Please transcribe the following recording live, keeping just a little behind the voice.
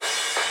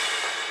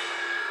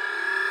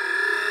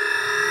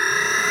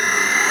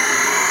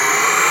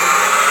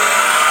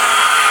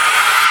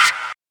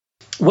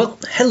Well,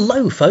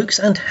 hello folks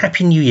and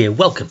Happy New Year.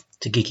 Welcome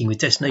to Geeking with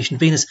Destination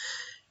Venus.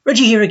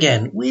 Reggie here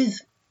again with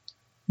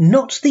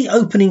not the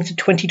opening to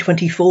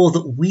 2024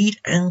 that we'd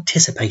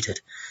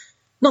anticipated.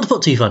 Not to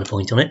put too fine a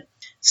point on it,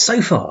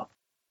 so far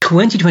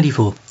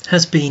 2024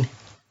 has been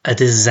a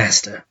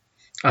disaster.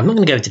 I'm not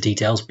going to go into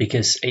details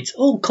because it's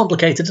all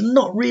complicated and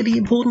not really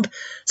important.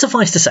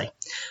 Suffice to say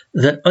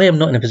that I am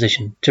not in a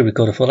position to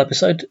record a full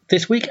episode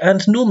this week,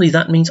 and normally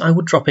that means I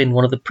would drop in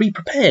one of the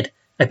pre-prepared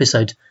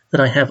episodes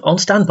that I have on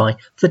standby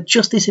for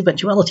just this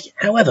eventuality.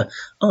 However,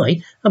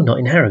 I am not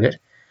in Harrogate,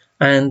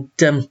 and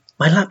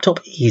my laptop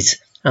is,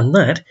 and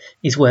that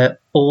is where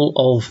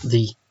all of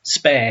the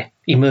spare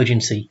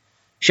emergency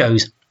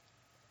shows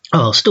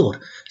are stored.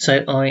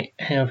 So I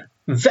have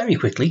very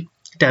quickly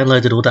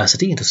downloaded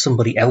Audacity into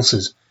somebody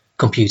else's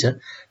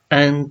computer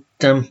and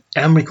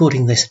am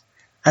recording this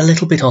a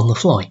little bit on the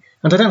fly,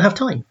 and I don't have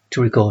time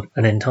to record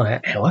an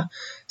entire hour.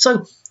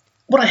 So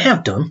what I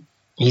have done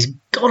is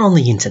gone on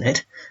the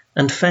internet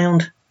and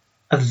found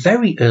a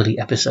very early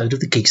episode of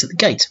the Geeks at the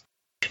Gate.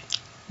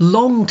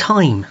 Long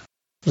time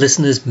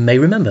listeners may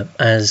remember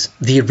as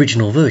the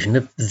original version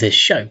of this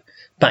show,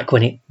 back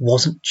when it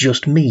wasn't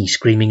just me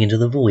screaming into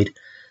the void.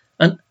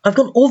 And I've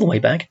gone all the way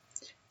back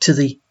to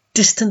the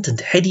distant and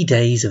heady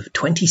days of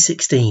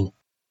 2016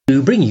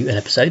 to bring you an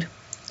episode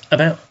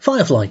about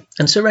Firefly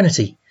and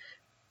Serenity.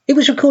 It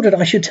was recorded,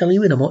 I should tell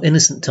you, in a more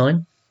innocent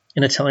time,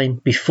 in a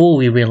time before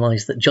we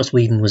realised that Joss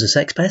Whedon was a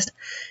sex pest,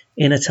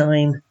 in a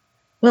time,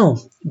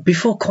 well,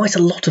 before quite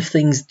a lot of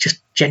things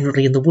just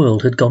generally in the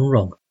world had gone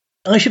wrong.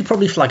 I should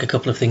probably flag a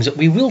couple of things that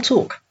we will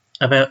talk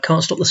about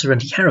Can't Stop the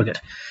Serenity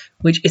Harrogate,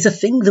 which is a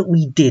thing that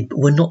we did but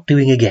we're not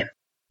doing again.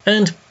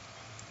 And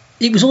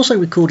it was also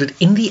recorded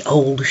in the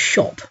old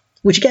shop,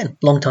 which again,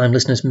 long-time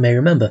listeners may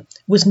remember,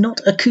 was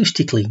not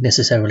acoustically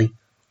necessarily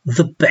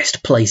the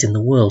best place in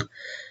the world.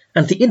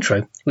 And the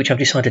intro, which I've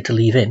decided to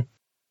leave in,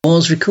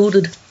 was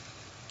recorded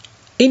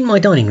in my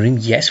dining room,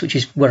 yes, which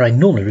is where I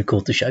normally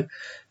record the show,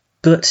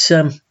 but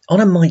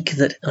on a mic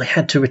that I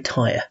had to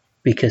retire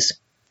because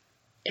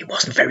it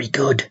wasn't very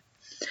good.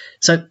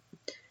 So,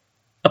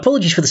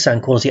 apologies for the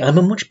sound quality. I'm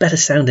a much better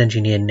sound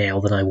engineer now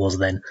than I was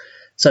then.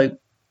 So,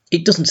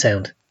 it doesn't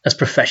sound as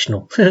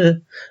professional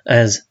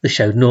as the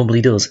show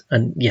normally does.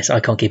 And yes,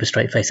 I can't keep a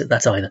straight face at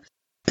that either.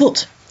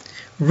 But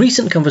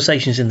recent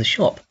conversations in the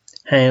shop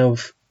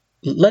have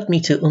led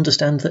me to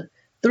understand that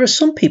there are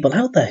some people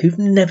out there who've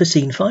never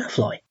seen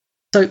Firefly.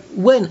 So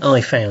when I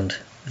found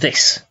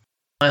this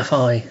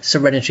Firefly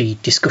Serenity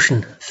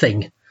discussion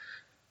thing,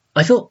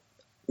 I thought,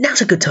 now's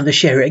a good time to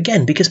share it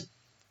again, because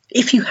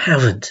if you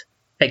haven't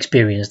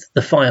experienced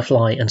the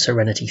Firefly and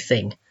Serenity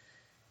thing,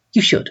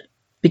 you should,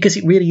 because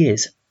it really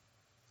is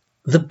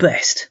the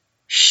best,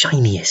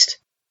 shiniest,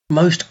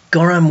 most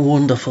goddamn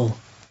wonderful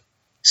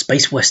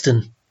space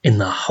western in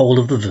the whole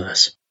of the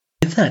verse.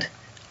 With that,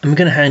 I'm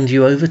going to hand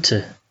you over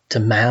to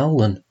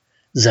Mal and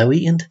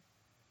Zoe and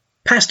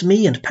past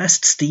me and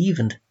past Steve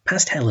and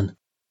past Helen.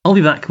 I'll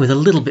be back with a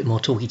little bit more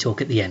talky talk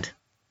at the end.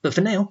 But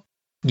for now,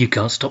 you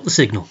can't stop the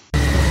signal.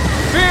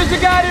 Fears the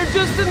guy here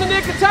just in the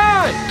nick of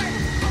time.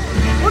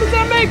 What does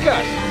that make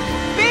us?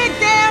 Big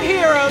damn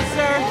heroes,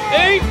 sir.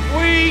 Ain't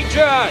we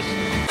just?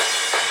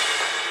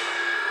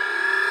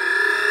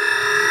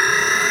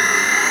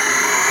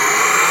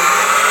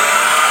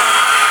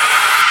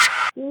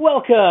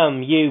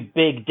 Welcome, you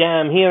big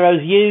damn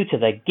heroes, you, to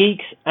the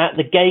Geeks at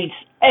the Gates,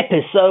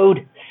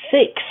 episode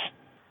 6.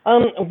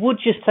 Would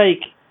just take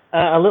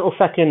a little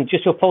second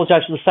just to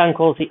apologise for the sound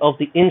quality of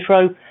the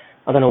intro.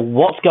 I don't know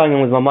what's going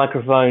on with my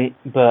microphone,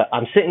 but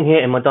I'm sitting here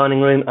in my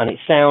dining room and it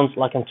sounds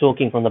like I'm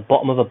talking from the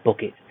bottom of a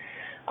bucket.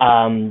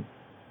 I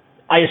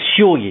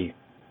assure you,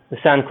 the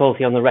sound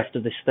quality on the rest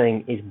of this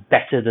thing is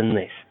better than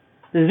this.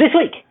 This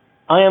week,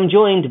 I am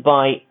joined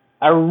by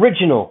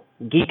original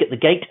Geek at the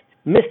Gate,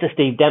 Mr.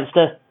 Steve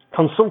Dempster,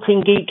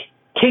 consulting geek,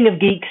 king of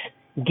geeks,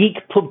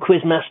 geek pub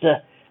quiz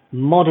master,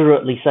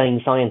 moderately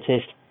sane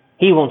scientist.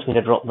 He wants me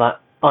to drop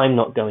that. I'm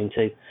not going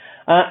to.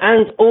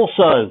 And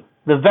also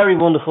the very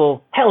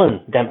wonderful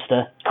Helen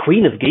Dempster,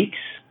 Queen of Geeks,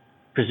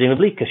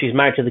 presumably because she's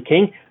married to the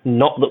king.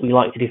 Not that we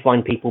like to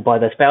define people by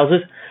their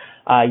spouses.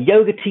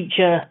 Yoga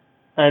teacher,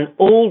 and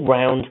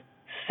all-round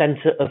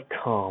centre of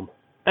calm.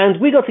 And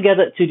we got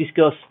together to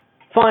discuss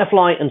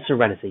Firefly and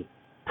Serenity,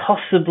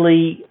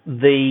 possibly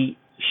the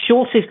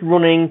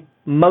shortest-running,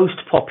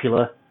 most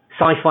popular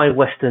sci-fi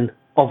western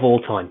of all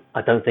time.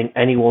 I don't think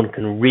anyone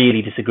can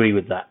really disagree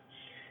with that.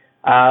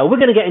 We're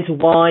going to get into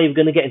why, we're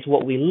going to get into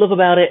what we love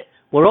about it.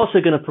 We're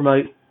also going to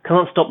promote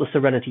Can't Stop the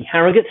Serenity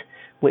Harrogate,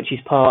 which is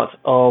part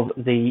of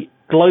the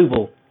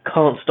global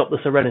Can't Stop the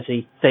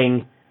Serenity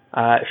thing,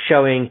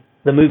 showing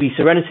the movie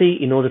Serenity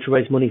in order to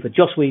raise money for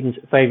Joss Whedon's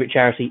favourite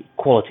charity,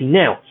 Quality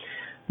Now.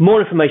 More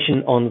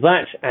information on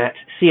that at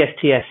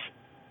CSTS...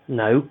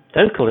 No,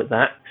 don't call it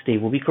that.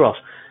 Steve will be cross.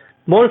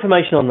 More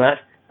information on that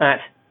at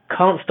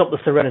Can't Stop the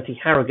Serenity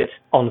Harrogate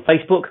on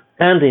Facebook,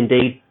 and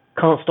indeed,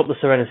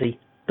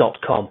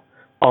 can'tstoptheserenity.com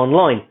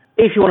online.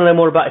 If you want to know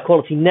more about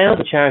Equality Now,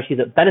 the charity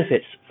that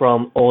benefits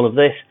from all of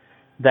this,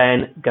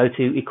 then go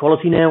to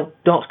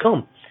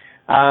equalitynow.com.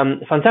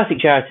 Fantastic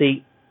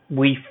charity.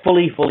 We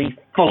fully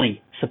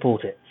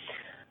support it.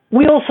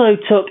 We also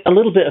took a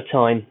little bit of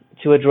time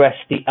to address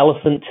the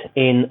elephant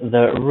in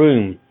the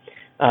room,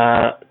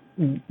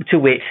 to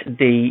wit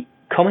the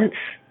comments,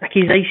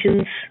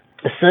 accusations,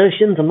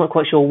 assertions, I'm not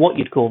quite sure what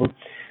you'd call them,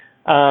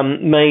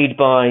 made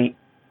by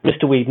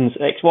Mr. Whedon's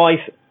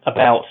ex-wife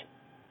about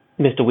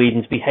Mr.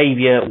 Whedon's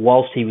behaviour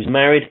whilst he was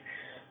married,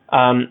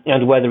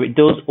 and whether it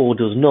does or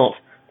does not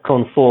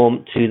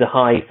conform to the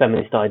high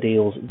feminist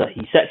ideals that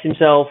he sets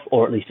himself,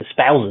 or at least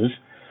espouses,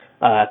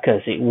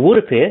 because it would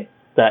appear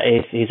that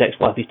if his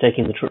ex-wife is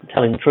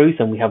telling the truth,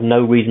 and we have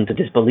no reason to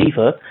disbelieve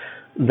her,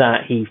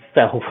 that he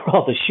fell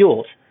rather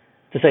short,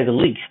 to say the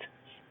least,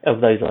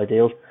 of those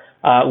ideals.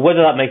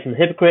 Whether that makes him a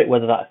hypocrite,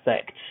 whether that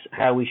affects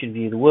how we should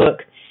view the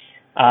work,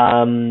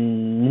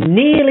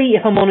 nearly,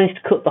 if I'm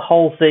honest, cut the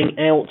whole thing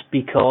out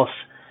because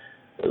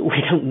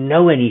we don't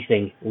know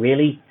anything,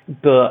 really.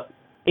 But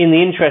in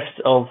the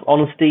interest of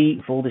honesty,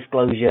 full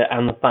disclosure,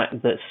 and the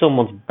fact that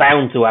someone's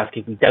bound to ask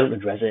if we don't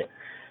address it,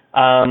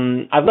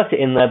 I've left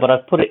it in there, but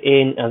I've put it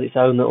in as its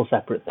own little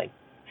separate thing.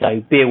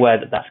 So be aware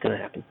that that's going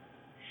to happen.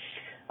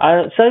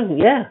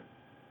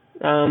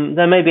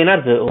 There may be an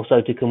advert or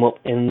so to come up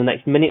in the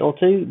next minute or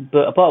two,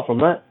 but apart from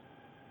that,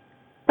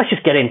 let's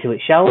just get into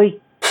it, shall we?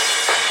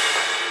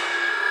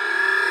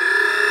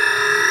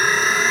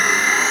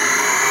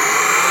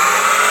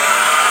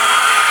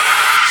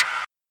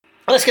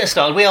 Let's get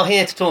started. We are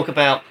here to talk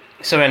about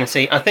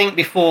Serenity. I think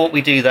before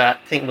we do that,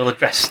 I think we'll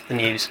address the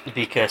news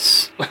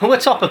because we're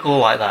topical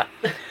like that.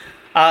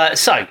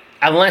 So,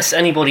 unless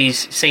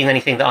anybody's seen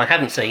anything that I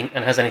haven't seen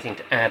and has anything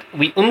to add,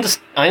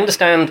 I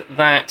understand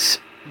that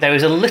there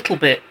is a little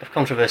bit of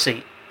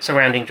controversy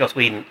surrounding Joss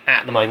Whedon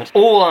at the moment.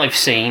 All I've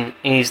seen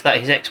is that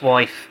his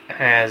ex-wife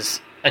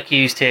has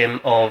accused him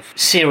of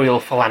serial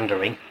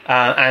philandering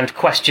and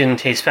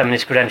questioned his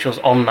feminist credentials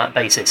on that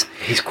basis.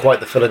 He's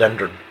quite the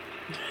philodendron.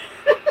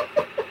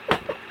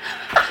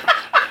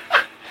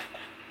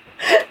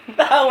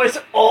 That was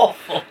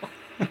awful.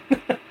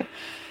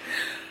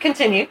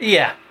 Continue.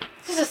 Yeah.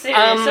 This is a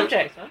serious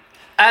subject, huh?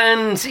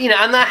 And,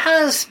 and there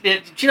has...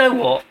 Do you know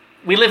what?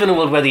 We live in a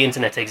world where the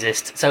internet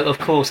exists, so of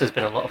course there's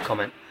been a lot of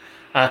comment.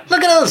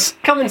 Look at us,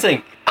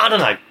 commenting. I don't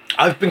know.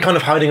 I've been kind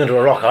of hiding under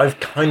a rock. I've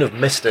kind of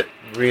missed it,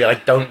 really. I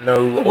don't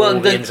know all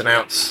the ins and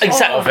outs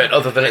of it,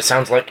 other than it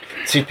sounds like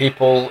two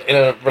people in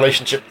a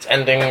relationship that's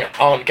ending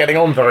aren't getting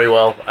on very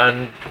well,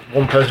 and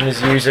one person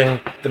is using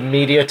the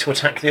media to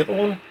attack the other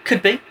one.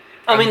 Could be.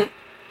 I mean,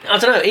 I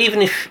don't know,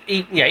 even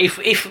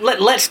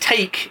let's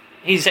take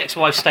his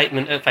ex-wife's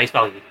statement at face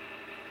value.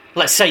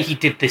 Let's say he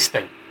did this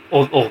thing,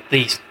 or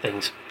these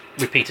things,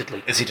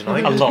 repeatedly. Is he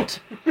denying it? A lot.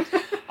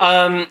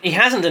 He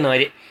hasn't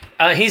denied it.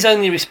 His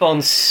only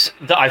response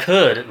that I've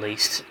heard, at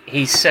least,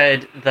 he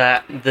said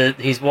that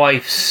his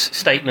wife's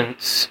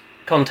statements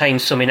contain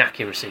some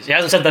inaccuracies. He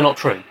hasn't said they're not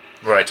true.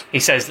 Right. He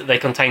says that they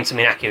contain some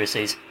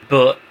inaccuracies,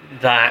 but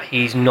that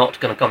he's not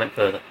going to comment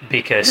further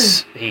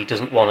because he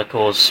doesn't want to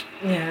cause...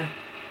 Yeah.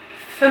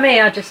 For me,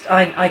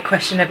 I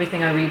question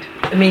everything I read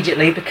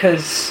immediately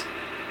because,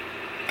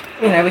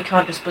 we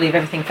can't just believe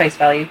everything face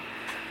value.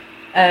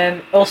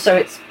 Also,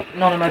 it's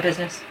none of my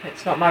business.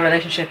 It's not my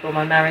relationship or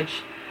my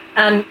marriage.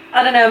 And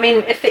I don't know,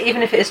 even if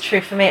it is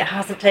true for me, it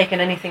hasn't taken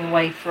anything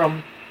away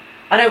from...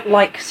 I don't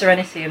like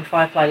Serenity and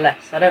Firefly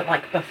less. I don't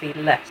like Buffy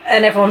less.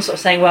 And everyone's sort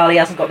of saying, well, he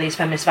hasn't got these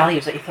feminist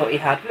values that he thought he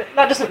had. But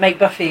that doesn't make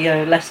Buffy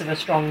less of a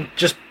strong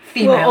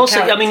female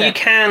character. You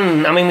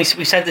can...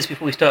 we said this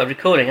before we started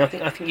recording. I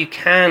think you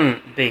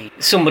can be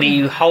somebody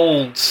who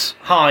holds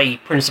high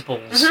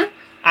principles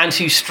and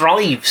who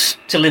strives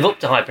to live up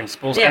to high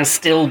principles and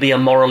still be a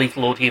morally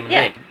flawed human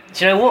being.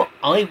 Do you know what?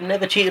 I've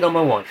never cheated on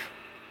my wife.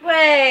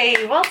 Way,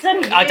 well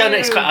done, you. I don't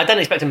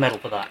expect a medal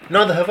for that.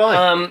 Neither have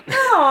I.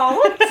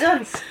 Oh, well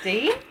done,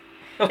 Steve.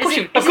 Of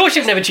course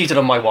you've never cheated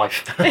on my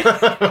wife.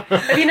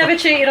 Have you never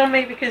cheated on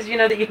me because you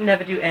know that you'd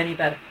never do any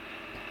better?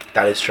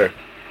 That is true.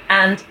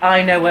 And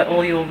I know where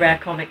all your rare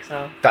comics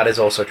are. That is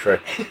also true.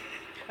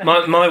 My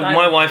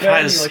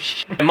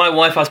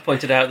wife has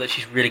pointed out that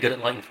she's really good at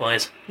lighting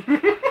fires.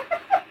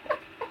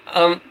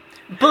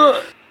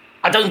 But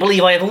I don't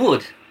believe I ever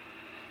would.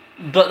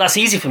 But that's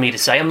easy for me to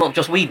say. I'm not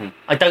Joss Whedon.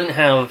 I don't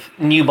have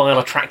nubile,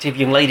 attractive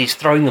young ladies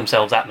throwing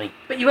themselves at me.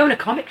 But you own a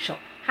comic shop.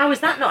 How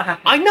is that not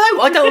happening? I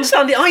know. I don't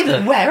understand it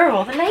either. Where are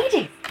all the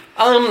ladies?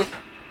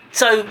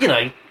 So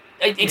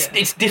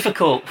it's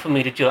difficult for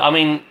me to judge.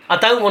 I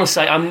don't want to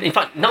say. In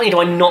fact, not only do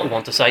I not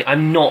want to say,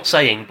 I'm not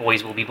saying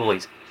boys will be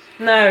boys.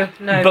 No.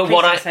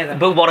 But say that.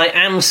 what I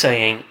am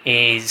saying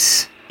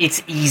is,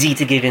 it's easy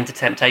to give in to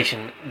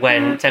temptation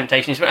when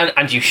temptation is,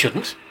 and you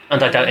shouldn't,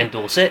 and I don't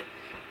endorse it.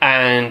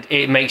 And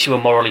it makes you a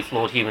morally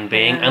flawed human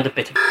being, and a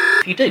bit of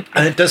if you do.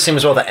 And it does seem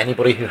as well that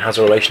anybody who has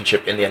a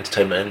relationship in the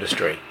entertainment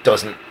industry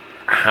doesn't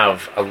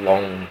have a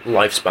long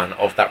lifespan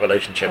of that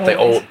relationship.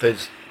 Whatever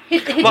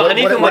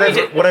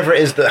it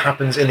is that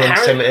happens in the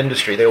entertainment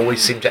industry, they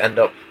always seem to end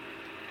up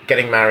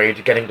getting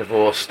married, getting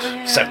divorced,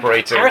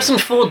 separating. Harrison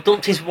Ford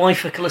dumped his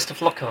wife for Callista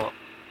Flockhart.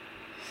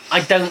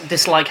 I don't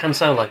dislike Han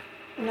Solo.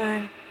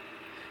 No.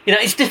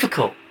 It's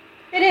difficult.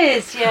 It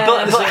is, yeah.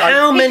 But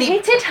how many... He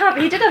did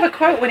have a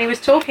quote when he was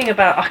talking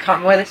about, I can't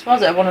remember where this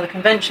was, at one of the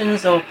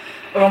conventions or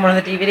on one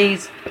of the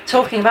DVDs,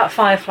 talking about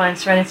Firefly and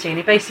Serenity, and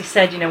he basically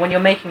said, when you're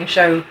making a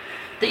show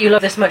that you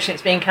love this much and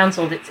it's being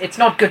cancelled, it's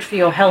not good for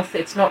your health,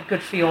 it's not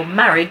good for your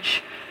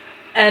marriage.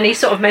 And he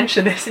sort of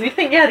mentioned this, and you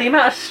think, the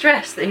amount of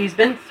stress that he's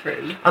been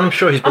through. I'm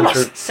sure he's been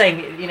through. I'm not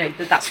saying,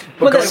 that's...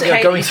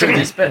 going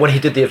through when he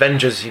did the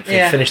Avengers, he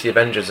finished the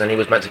Avengers, and he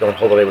was meant to go on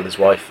holiday with his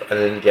wife, and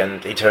in the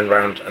end, he turned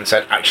around and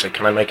said, "Actually,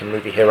 can I make a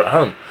movie here at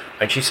home?"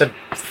 And she said,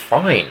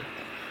 "Fine."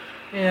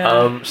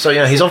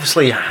 Yeah. He's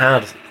obviously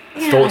had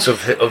thoughts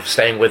of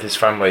staying with his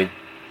family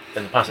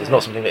in the past. It's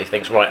not something that he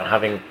thinks, right, I'm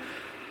having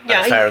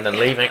an affair and then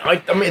leaving. I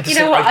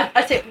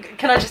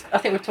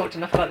think we've talked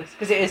enough about this,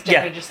 because it is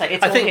generally just like,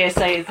 it's all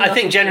hearsay. I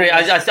think generally,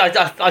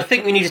 I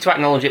think we needed to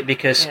acknowledge it,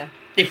 because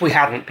if we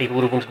hadn't, people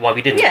would have wondered why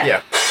we didn't.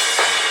 Yeah.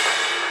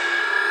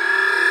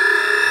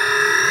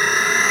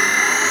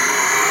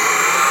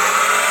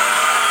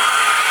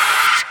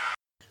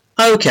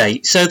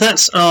 Okay, so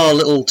that's our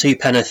little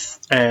two-penneth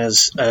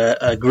as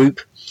a group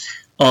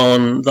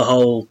on the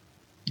whole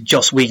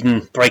Joss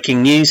Whedon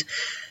breaking news.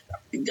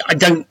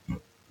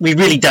 We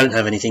really don't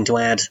have anything to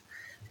add.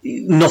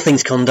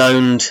 Nothing's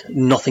condoned,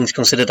 nothing's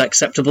considered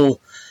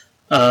acceptable.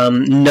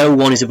 No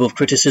one is above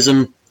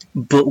criticism,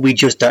 but we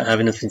just don't have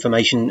enough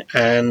information,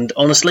 and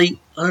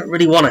honestly, I don't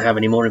really want to have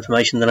any more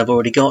information than I've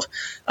already got,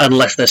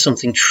 unless there's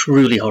something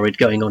truly horrid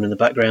going on in the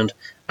background,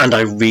 and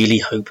I really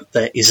hope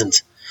there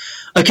isn't.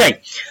 Okay,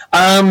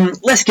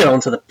 let's get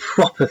on to the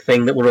proper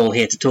thing that we're all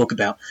here to talk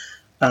about.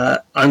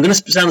 I'm going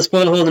to sound the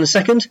spoiler horn in a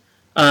second,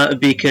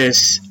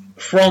 because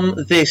from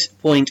this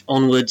point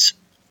onwards,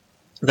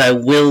 there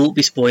will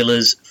be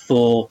spoilers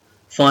for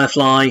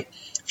Firefly,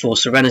 for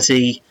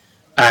Serenity,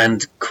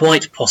 and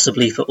quite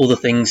possibly for other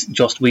things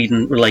Joss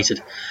Whedon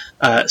related.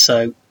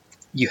 So,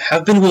 you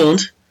have been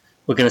warned.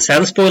 We're going to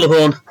sound the spoiler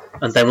horn,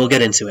 and then we'll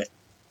get into it.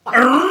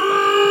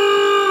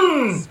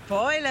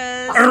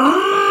 Spoilers!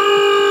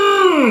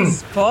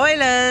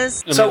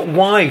 Spoilers! So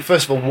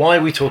first of all, why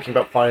are we talking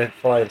about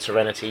Firefly and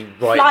Serenity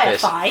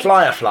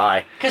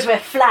Firefly? Because we're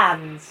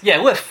flans.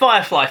 Yeah, we're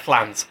Firefly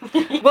flans.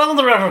 Well,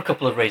 there are a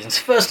couple of reasons.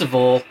 First of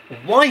all,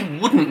 why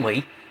wouldn't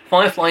we?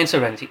 Firefly and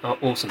Serenity are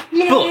awesome.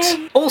 Yay. But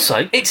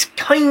also, it's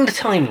kind of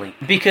timely,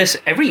 because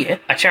every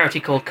year, a charity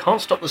called Can't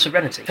Stop the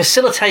Serenity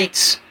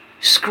facilitates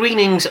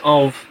screenings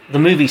of the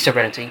movie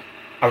Serenity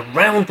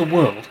around the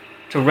world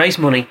to raise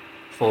money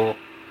for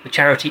the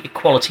charity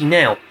Equality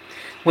Now,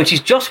 which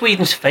is Joss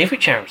Whedon's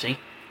favourite charity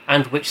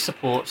and which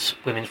supports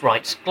women's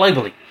rights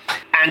globally.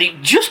 And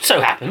it just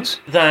so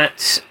happens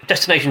that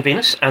Destination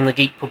Venus and the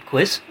Geek Pub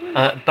Quiz,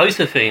 both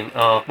of whom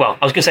are, well,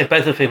 I was going to say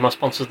both of whom are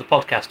sponsors of the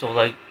podcast,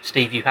 although,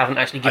 Steve, you haven't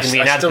actually given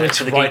me an advert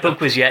for the Geek Pub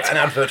Quiz yet. An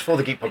advert for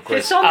the Geek Pub Quiz.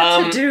 It's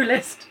on the to-do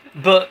list.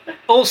 But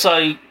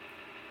also,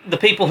 the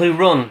people who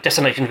run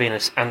Destination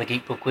Venus and the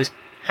Geek Pub Quiz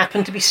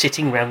happen to be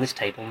sitting around this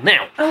table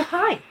now. Oh,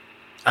 hi.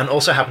 And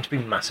also happen to be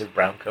massive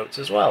brown coats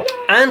as well.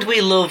 And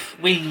we love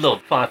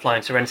Firefly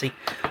and Serenity.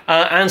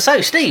 And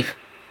so, Steve,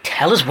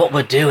 tell us what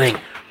we're doing.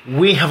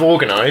 We have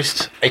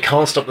organised a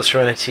Can't Stop the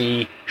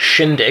Serenity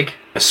shindig,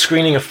 a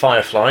screening of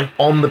Firefly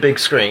on the big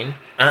screen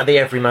at the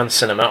Everyman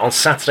Cinema on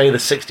Saturday the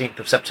 16th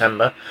of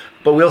September.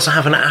 But we also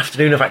have an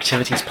afternoon of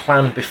activities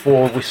planned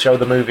before we show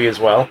the movie as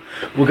well.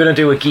 We're going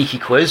to do a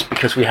geeky quiz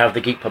because we have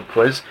the Geek Pub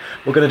Quiz.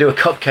 We're going to do a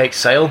cupcake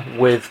sale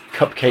with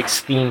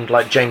cupcakes themed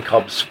like Jane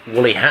Cobb's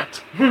woolly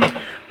hat.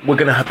 We're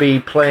going to be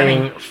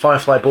playing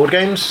Firefly board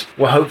games.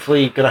 We're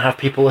hopefully going to have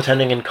people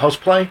attending in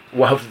cosplay.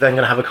 We're hopefully then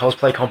going to have a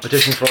cosplay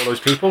competition for all those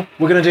people.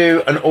 We're going to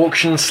do an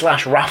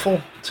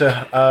auction/raffle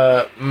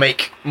to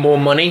make more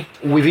money.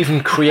 We've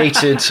even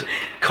created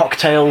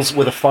cocktails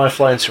with a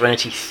Firefly and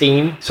Serenity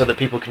theme so that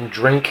people can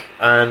drink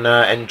and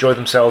enjoy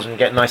themselves and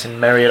get nice and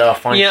merry at our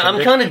fine Yeah,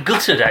 shindig. I'm kind of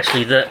gutted,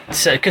 actually, that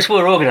because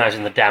we're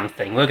organising the damn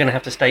thing, we're going to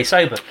have to stay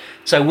sober.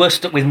 So we're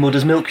stuck with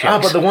Mudder's milkshakes. Ah,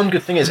 but the one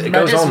good thing is it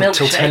goes Mudder's on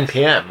till milkshake. 10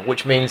 p.m,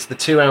 which means the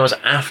 2 hours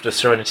after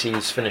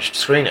Serenity's finished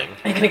screening,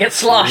 You're going to get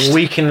sloshed.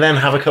 we can then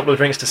have a couple of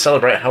drinks to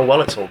celebrate how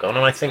well it's all gone,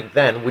 and I think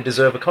then we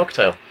deserve a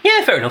cocktail.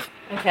 Yeah, fair enough.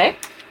 Okay.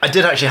 I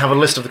did actually have a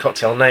list of the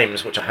cocktail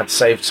names, which I had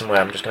saved somewhere.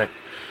 I'm just going to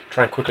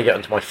try and quickly get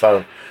onto my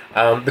phone.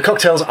 The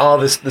cocktails are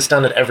the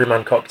standard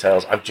Everyman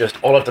cocktails.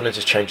 All I've done is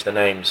just change the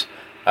names.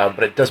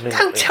 But it does mean...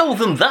 Don't tell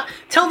them that.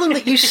 Tell them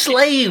that you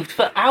slaved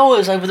for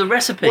hours over the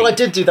recipe. Well, I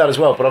did do that as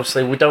well, but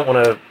obviously we don't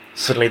want to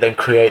suddenly then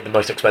create the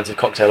most expensive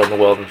cocktail in the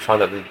world and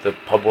find that the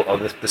pub or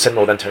the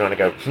cinema will then turn around and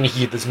go,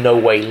 there's no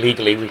way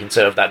legally we can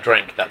serve that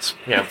drink. That's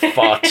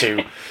far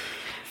too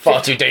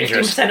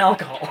dangerous. 15%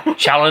 alcohol.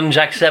 Challenge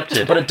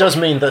accepted. But it does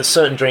mean that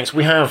certain drinks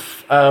we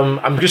have.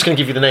 I'm just going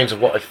to give you the names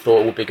of what I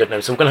thought would be good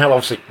names. So we're going to have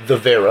obviously the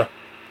Vera,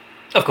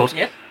 Of course.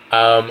 Yeah.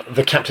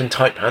 the Captain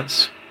Tight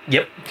Pants,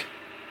 Yep.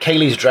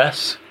 Kaylee's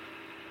Dress.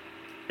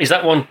 Is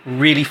that one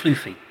really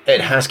floofy?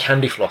 It has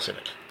candy floss in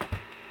it.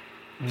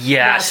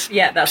 Yes.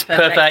 That's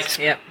perfect. Perfect.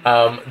 Yep.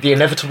 The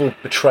Inevitable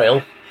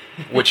Betrayal,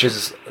 which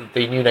is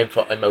the new name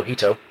for a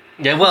mojito.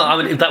 Yeah, well,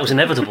 I mean, that was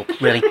inevitable,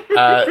 really.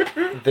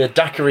 The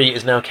daiquiri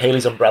is now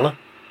Kaylee's Umbrella.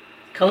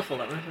 Colourful,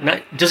 that one. Isn't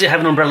it? No, does it have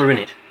an umbrella in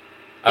it?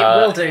 It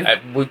will do.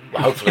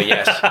 Hopefully,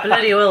 yes.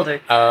 Bloody will do.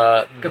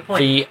 Good point.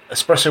 The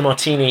espresso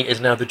martini is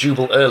now the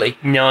Jubal Early.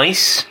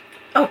 Nice.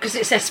 Oh, because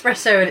it's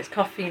espresso and it's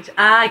coffee. And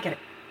I get it.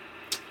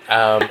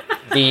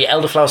 The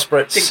elderflower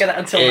spritz Didn't get that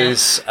until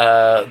is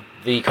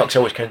the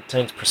cocktail which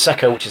contains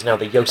prosecco, which is now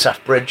the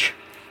Yosaf Bridge.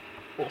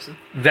 Awesome.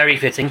 Very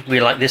fitting. We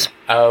like this.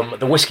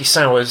 The whiskey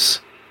sours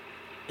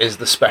is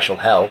the Special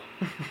Hell.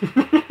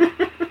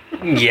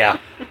 Yeah.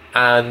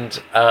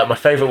 And my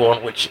favourite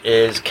one, which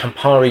is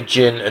Campari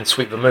Gin and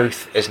Sweet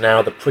Vermouth, is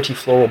now the Pretty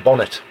Floral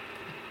Bonnet.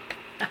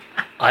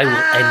 I will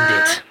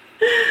end it.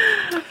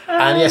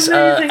 And yes,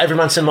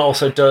 Everyman Cinema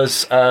also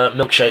does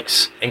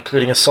milkshakes,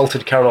 including a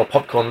salted caramel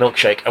popcorn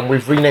milkshake, and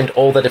we've renamed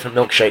all their different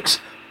milkshakes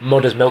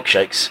Mudder's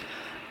Milkshakes.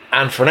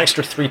 And for an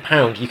extra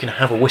 £3, you can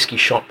have a whiskey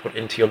shot put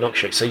into your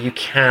milkshake, so you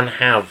can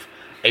have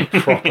a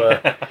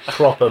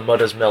proper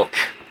Mudder's Milk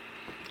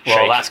Well,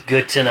 shake. that's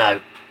good to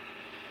know.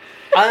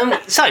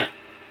 So,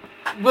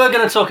 we're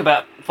going to talk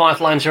about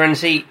Firefly and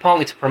Serenity,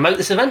 partly to promote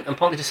this event and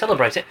partly to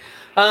celebrate it.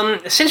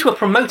 Since we're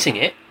promoting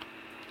it,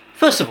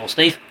 first of all,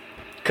 Steve,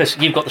 because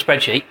you've got the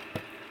spreadsheet,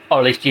 or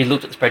at least you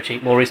looked at the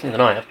spreadsheet more recently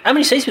than I have, how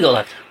many seats have we got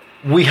left?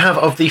 We have,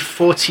 of the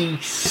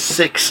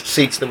 46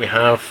 seats that we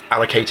have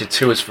allocated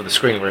to us for the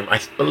screening room, I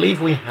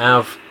believe we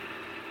have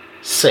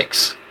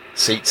 6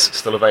 seats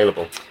still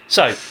available.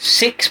 So,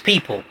 6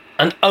 people,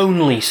 and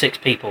only 6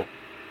 people,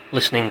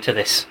 listening to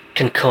this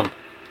can come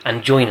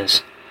and join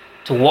us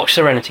to watch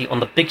Serenity on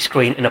the big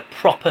screen in a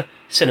proper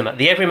cinema.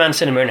 The Everyman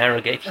Cinema in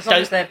Harrogate. As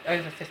long as they're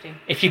over 15.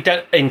 If you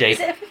don't, indeed. Is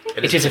it a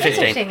 15? It is a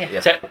 15. 15, yeah.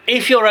 So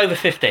if you're over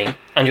 15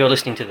 and you're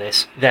listening to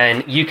this,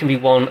 then you can be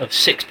one of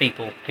 6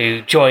 people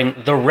who join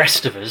the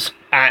rest of us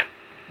at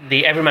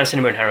the Everyman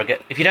Cinema in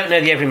Harrogate. If you don't know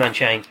the Everyman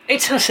chain,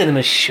 it's how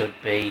cinemas should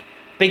be.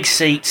 Big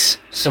seats,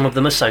 some of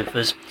them are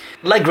sofas.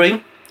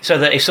 Legroom, so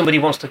that if somebody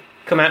wants to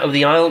come out of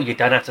the aisle, you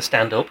don't have to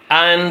stand up.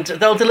 And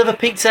they'll deliver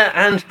pizza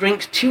and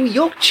drinks to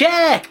your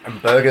chair.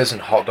 And burgers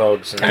and hot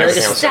dogs and And the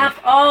everything else. the staff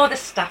are lovely.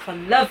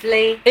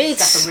 The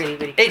staff are really,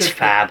 really It's good.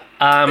 fab.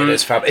 It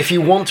is fab. If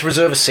you want to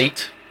reserve a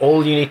seat,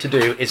 all you need to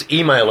do is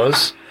email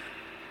us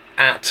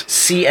at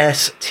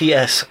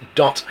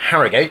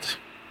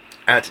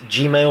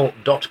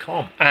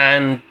csts.harrogate@gmail.com.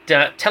 And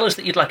tell us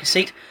that you'd like a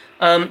seat.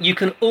 You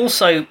can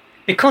also,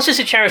 because it's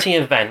a charity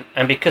event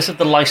and because of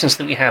the license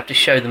that we have to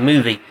show the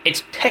movie,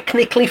 it's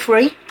technically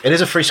free. It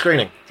is a free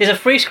screening. It is a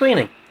free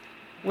screening.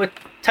 We're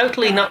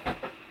totally not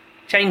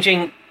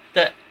changing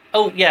the...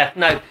 Oh, yeah,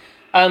 no.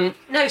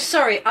 No,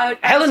 sorry.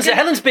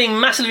 Helen's being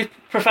massively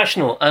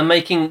professional and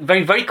making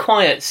very, very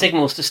quiet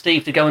signals to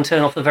Steve to go and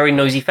turn off the very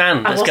noisy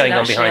fan that's going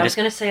on behind I us. was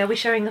going to say, are we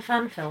showing the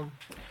fan film?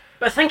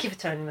 But thank you for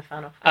turning the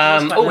fan off.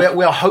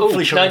 We are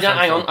hopefully showing No, the fan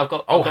hang on. film. I've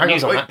got hang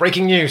news on. on Wait, that.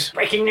 breaking news.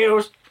 Breaking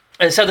news.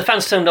 And so the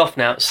fan's turned off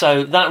now,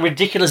 so that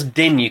ridiculous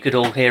din you could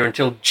all hear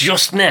until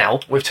just now...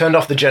 We've turned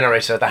off the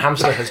generator. The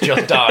hamster has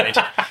just died.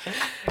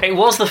 It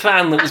was the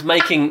fan that was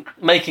making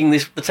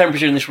the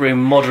temperature in this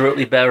room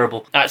moderately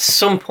bearable. At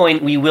some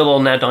point, we will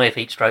all now die of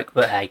heat stroke,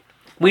 but hey,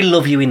 we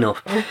love you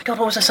enough. God,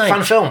 what was I saying?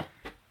 Fan film.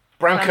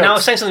 Brown coats. No, I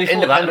was saying something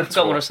before that. I Independence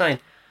forgot what I War. was saying.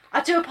 I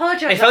do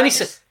apologise. If only,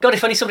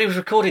 if only somebody was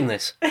recording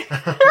this.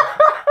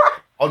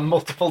 On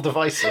multiple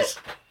devices.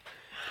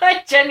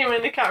 I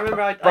genuinely can't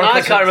remember. I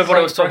can't remember what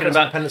I was talking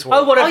about. Independence War.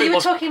 Oh, whatever you it were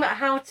was. talking about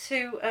how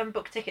to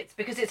book tickets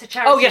because it's a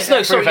charity. Oh yes, no,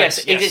 event. sorry, Free yes,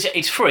 events, yes.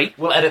 it's free.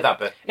 We'll edit that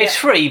bit. It's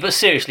free, but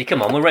seriously,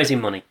 come on, we're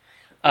raising money.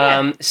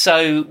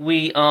 So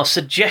we are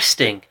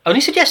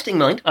only suggesting,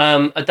 mind,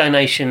 a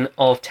donation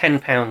of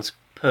 £10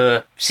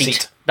 per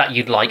seat that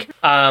you'd like.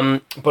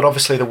 But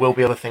obviously there will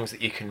be other things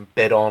that you can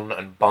bid on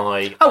and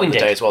buy on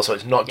indeed. the day as well, so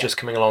it's not just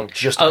coming along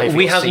just to pay for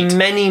We your have seat.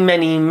 many,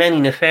 many, many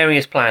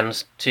nefarious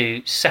plans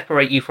to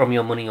separate you from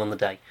your money on the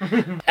day.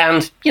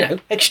 And,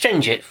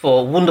 exchange it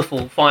for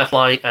wonderful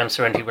Firefly and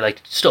Serenity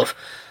related stuff.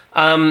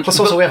 Plus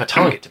also we have a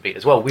target to beat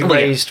as well. We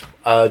raised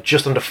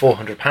just under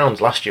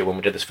 £400 last year when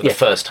we did this for the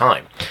first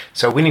time.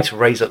 So we need to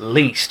raise at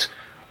least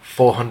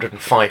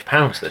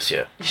 £405 this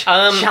year.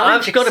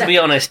 I've got to be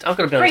honest.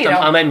 Bring it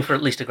on. I'm aiming for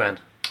at least £1,000.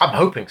 I'm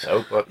hoping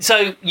so, but...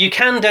 So you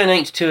can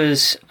donate to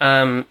us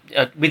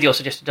with your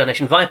suggested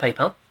donation via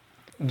PayPal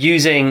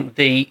using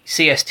the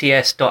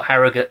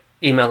csts.harrogate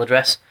email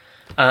address.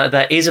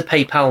 There is a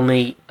PayPal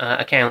me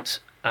account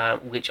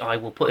which I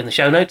will put in the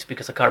show notes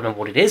because I can't remember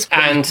what it is.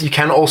 And you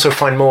can also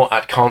find more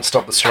at Can't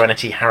Stop the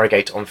Serenity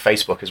Harrogate on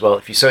Facebook as well.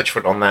 If you search for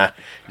it on there,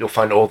 you'll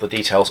find all the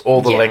details,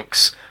 all the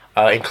links,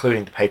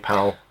 including the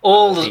PayPal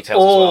details as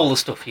well. The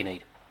stuff you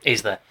need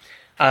is there.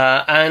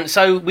 And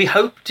so we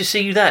hope to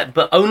see you there,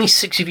 but only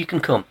 6 of you can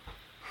come.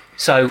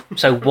 So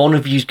one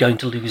of you's going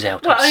to lose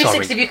out. Well, I'm only sorry.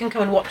 6 of you can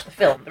come and watch the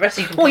film. The rest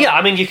of you can. Well, come yeah,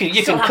 I mean, you can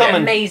still have come an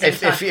and amazing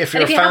time. if and you're if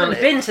you a fan, haven't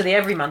been to the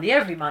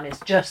Everyman is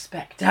just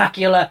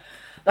spectacular.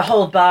 The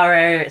whole bar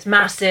area, it's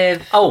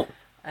massive. Oh, so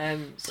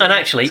and yeah,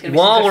 actually, it's gonna be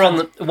while some we're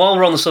good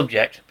fun. on the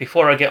subject,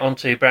 before I get on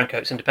to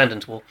Browncoat's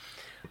Independence Wall,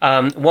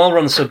 while we're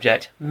on the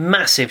subject,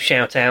 massive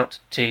shout out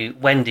to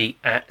Wendy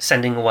at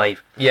Sending a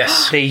Wave.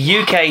 Yes. The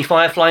UK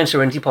Firefly and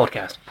Serenity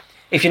podcast.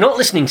 if you're not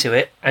listening to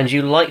it and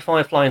you like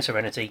Firefly and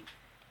Serenity,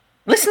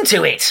 listen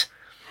to it.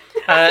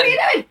 What are you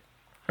doing?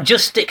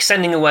 Just stick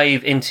Sending a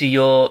Wave into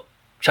your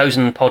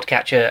chosen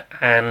podcatcher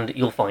and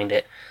you'll find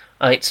it.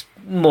 It's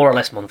more or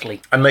less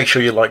monthly. And make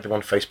sure you like them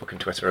on Facebook and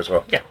Twitter as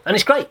well. Yeah, and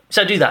it's great.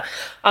 So do that.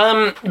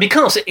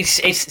 Because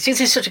since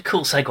it's such a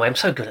cool segue, I'm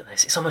so good at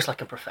this. It's almost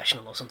like a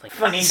professional or something.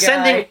 Funny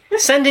guy.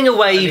 Sending a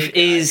Wave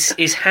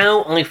is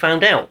how I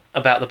found out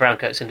about the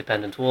Browncoats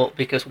Independent War,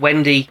 because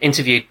Wendy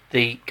interviewed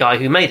the guy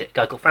who made it, a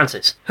guy called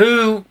Francis,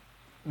 who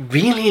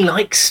really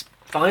likes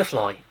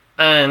Firefly.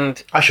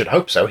 And I should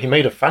hope so. He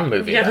made a fan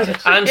movie about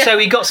it. And so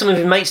he got some of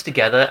his mates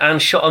together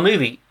and shot a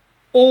movie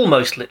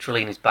almost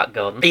literally in his back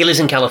garden. He lives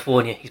in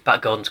California. His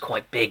back garden's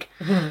quite big.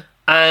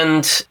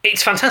 And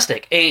it's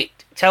fantastic. It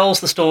tells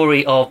the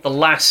story of the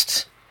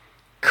last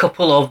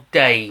couple of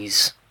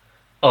days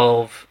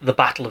of the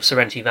Battle of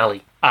Serenity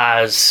Valley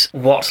as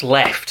what's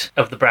left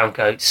of the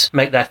Browncoats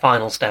make their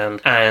final stand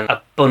and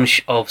a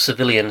bunch of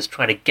civilians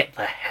trying to get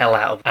the hell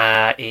out of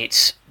it.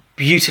 It's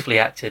beautifully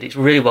acted. It's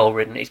really well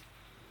written. It's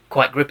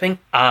quite gripping.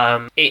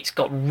 It's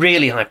got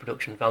really high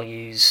production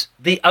values.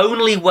 The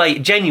only way,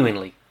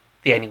 genuinely,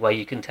 the only way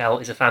you can tell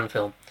is a fan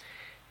film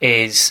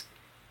is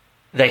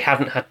they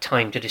haven't had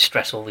time to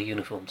distress all the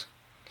uniforms.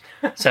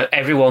 So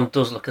everyone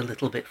does look a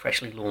little bit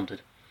freshly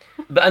laundered.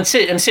 But and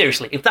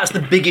seriously, if that's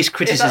the biggest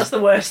criticism... That's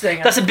the worst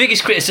thing. That's the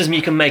biggest criticism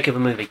you can make of a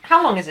movie.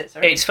 How long is it,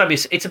 sorry? It's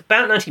fabulous. It's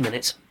about 90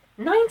 minutes.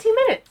 90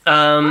 minutes?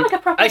 Like a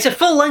proper... It's a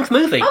full-length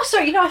movie. Oh,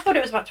 sorry, I thought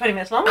it was about 20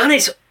 minutes long. And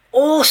it's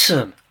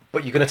awesome.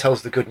 But you're going to tell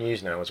us the good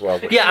news now as well.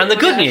 Yeah, and the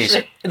good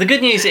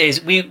news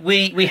is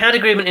we had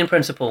agreement in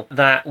principle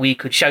that we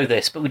could show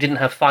this, but we didn't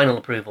have final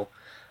approval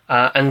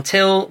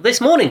until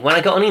this morning when I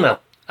got an email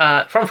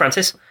from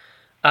Francis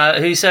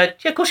who said,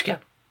 yeah, of course you can.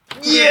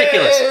 Yay!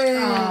 Ridiculous.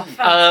 Oh,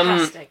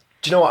 fantastic.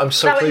 Do you know what? I'm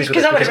so pleased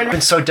with it because I've been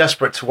so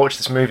desperate to watch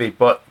this movie,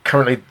 but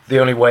currently the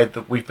only way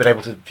that we've been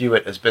able to view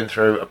it has been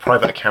through a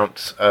private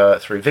account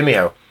through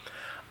Vimeo,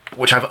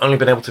 which I've only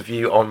been able to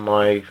view on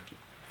my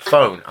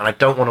phone, and I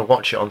don't want to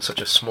watch it on such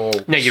a small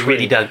No, you screen.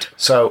 really don't.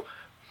 So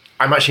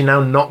I'm actually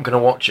now not going to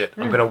watch it.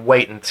 I'm going to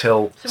wait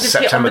until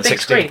September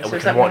 16th and we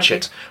can watch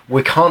it.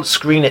 We can't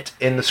screen it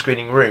in the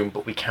screening room,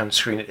 but we can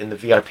screen it in the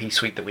VIP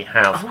suite that we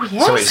have. Oh,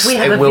 yes, so we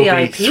have it a will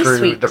VIP be through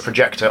suite. the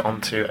projector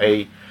onto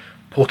a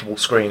portable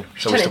screen.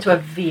 Turn it into a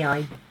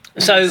VIP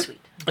suite.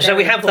 So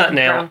we have that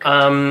now.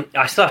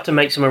 I still have to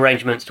make some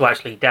arrangements to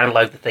actually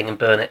download the thing and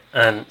burn it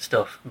and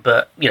stuff.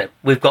 But,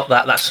 we've got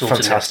that. That's sorted.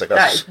 Fantastic. That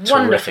That's is terrific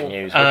wonderful.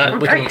 news. I'm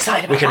very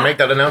excited about We can that. make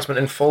that announcement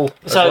in full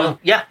as So, well.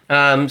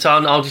 yeah. So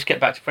I'll just get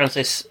back to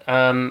Francis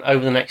over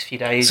the next few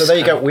days. So there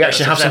you go. We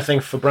actually have something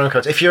for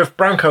Browncoats. If you're a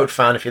Browncoat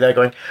fan, if you're there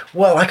going,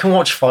 well, I can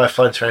watch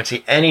Firefly and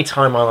Serenity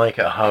anytime I like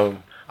at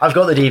home. I've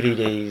got the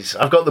DVDs.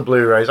 I've got the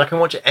Blu-rays. I can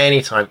watch it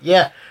anytime.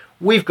 Yeah,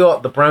 we've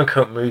got the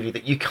Browncoat movie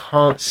that you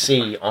can't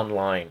see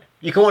online.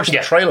 You can watch the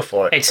trailer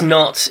for it. It's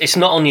not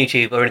on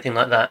YouTube or anything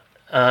like that.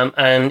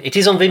 And it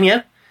is on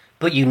Vimeo,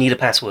 but you need a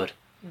password,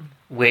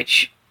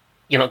 which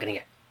you're not going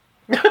to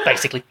get,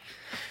 basically.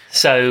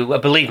 So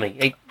believe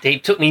me,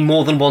 it took me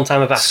more than one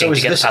time of asking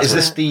to get the password. Is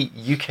this the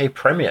UK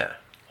premiere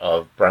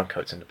of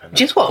Browncoats Independent?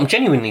 Just what? I'm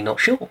genuinely not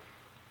sure.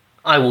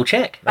 I will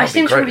check. I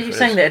seem to remember you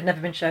saying that it had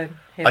never been shown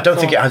here I don't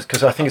think it before. has,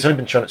 because I think it's only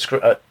been shown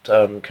at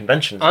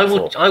conventions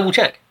before. I will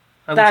check.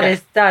 That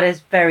is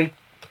very,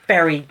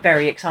 very,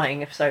 very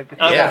exciting. If so,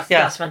 because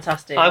that's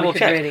fantastic. I will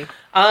check. Really...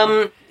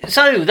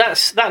 So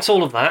that's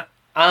all of that.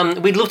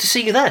 We'd love to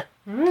see you there.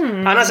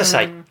 And as I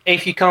say,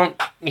 if you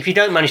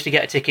don't manage to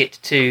get a ticket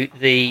to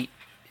the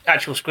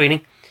actual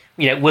screening,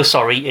 we're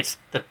sorry. It's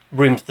the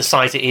room's the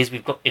size it is.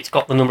 It's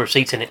got the number of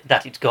seats in it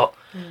that it's got,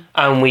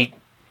 and we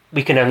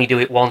can only do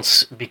it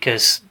once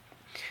because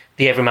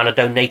the Everyman are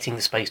donating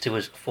the space to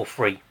us for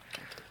free.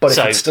 But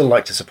if you'd still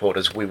like to support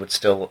us, we would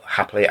still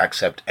happily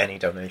accept any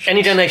donations.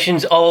 Any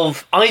donations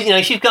of,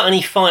 if you've got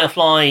any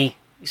Firefly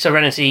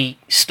Serenity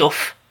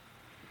stuff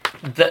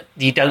that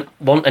you don't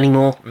want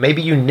anymore.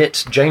 Maybe you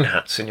knit Jane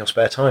hats in your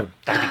spare time.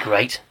 That'd be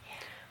great.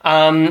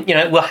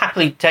 We'll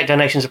happily take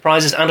donations of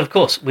prizes, and of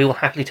course, we will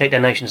happily take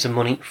donations of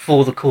money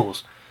for the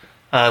cause,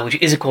 which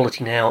is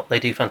Equality Now. They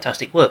do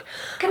fantastic work.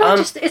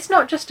 It's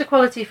not just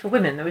equality for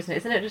women, though, isn't it?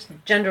 Isn't it just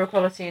gender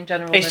equality in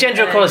general? It's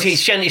gender equality.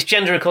 It's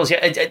gender equality.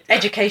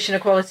 Education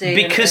equality.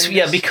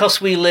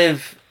 Because we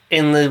live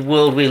in the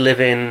world we live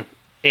in,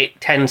 it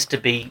tends to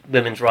be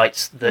women's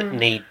rights that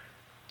need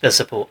the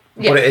support.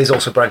 But it is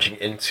also branching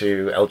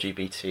into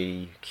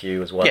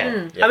LGBTQ as well.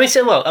 Yeah.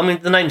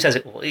 The name says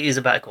it all. It is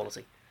about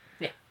equality.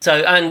 Yeah. So,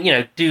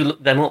 and, do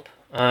look them up,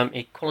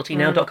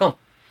 equalitynow.com.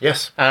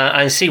 Yes.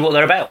 And see what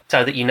they're about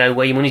so that you know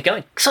where your money's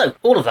going. So,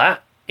 all of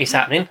that is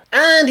happening,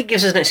 and it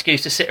gives us an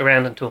excuse to sit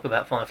around and talk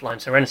about Firefly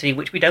and Serenity,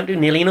 which we don't do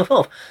nearly enough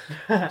of.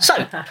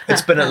 So,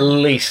 it's been at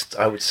least,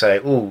 I would say,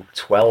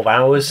 12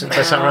 hours since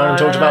I sat around and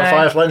talked about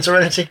Firefly and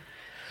Serenity.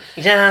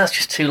 Yeah, that's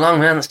just too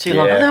long, man. That's too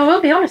long. No, I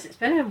will be honest, it's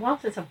been a while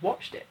since I've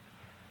watched it.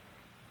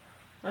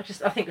 I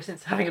think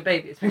since having a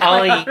baby, it's been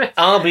quite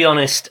I'll be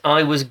honest,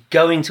 I was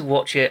going to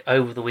watch it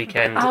over the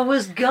weekend. I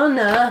was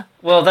gonna.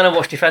 Well, then I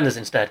watched Defenders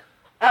instead.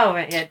 Oh,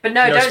 right, yeah. But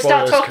no, No don't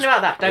start spoilers, talking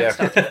about that. Don't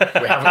start.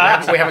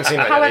 We haven't seen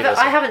that yet However, either,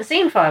 so. I haven't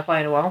seen Firefly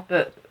in a while,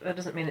 but that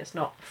doesn't mean it's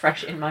not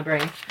fresh in my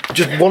brain.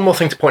 Just one more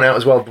thing to point out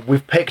as well.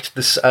 We've picked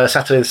this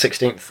Saturday the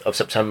 16th of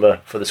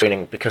September for the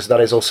screening because that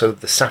is also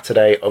the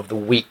Saturday of the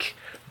week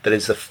that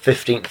is the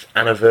 15th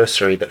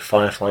anniversary that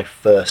Firefly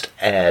first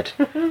aired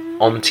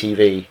on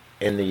TV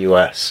in the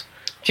US.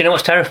 Do you know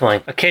what's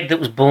terrifying? A kid that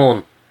was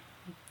born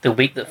the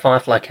week that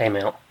Firefly came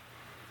out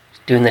is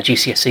doing their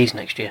GCSEs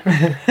next year.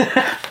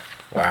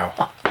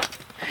 Wow.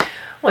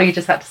 Well, you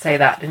just had to say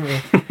that, didn't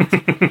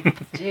you?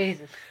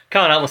 Jesus.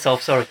 Can't help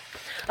myself, sorry.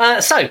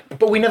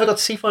 But we never got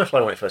to see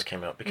Firefly when it first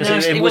came out because No,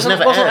 it it was wasn't-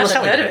 never wasn't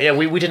on aired. the telly. Yeah,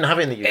 we didn't have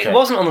it in the UK. It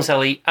wasn't on the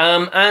telly,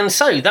 and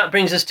so that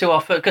brings us to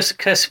our first,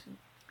 because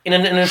in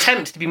an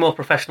attempt to be more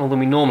professional than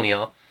we normally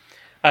are,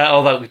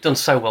 although we've done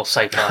so well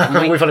so far.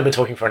 haven't we? We've only been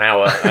talking for an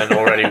hour and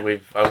already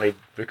we've only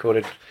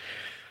recorded...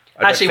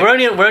 Actually, we're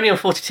only on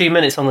 42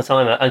 minutes on the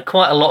timer, and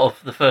quite a lot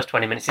of the first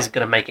 20 minutes isn't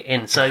going to make it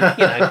in. So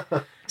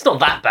it's not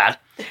that bad.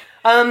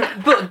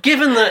 But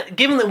given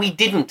that we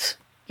didn't,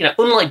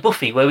 unlike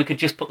Buffy, where we could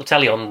just put the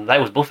telly on, and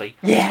there was Buffy.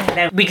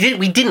 Yeah.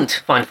 We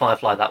didn't find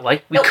Firefly that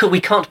way. We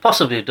can't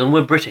possibly have done.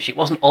 We're British. It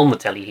wasn't on the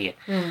telly here.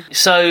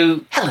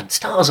 So Helen,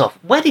 start us off.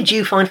 Where did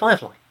you find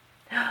Firefly?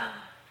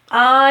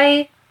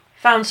 I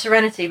found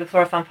Serenity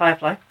before I found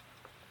Firefly.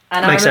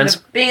 And Makes I remember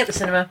sense. being at the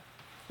cinema,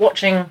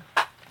 watching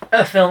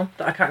a film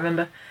that I can't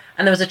remember,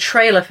 and there was a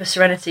trailer for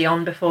Serenity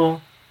on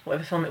before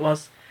whatever film it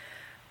was,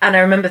 and I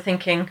remember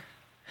thinking,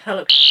 that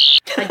looks...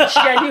 I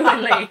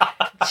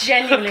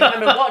genuinely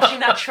remember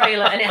watching that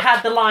trailer, and it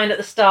had the line at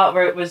the start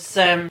where it was,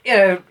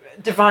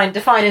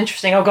 define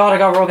interesting, oh god,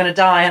 we're all going to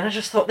die, and I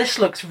just thought, this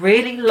looks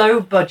really low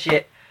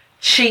budget,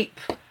 cheap,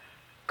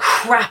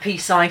 crappy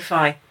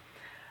sci-fi.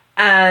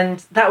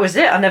 And that was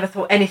it. I never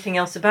thought anything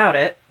else about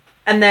it.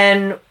 And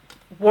then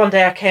one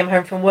day I came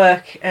home from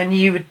work and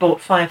you had bought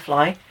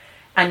Firefly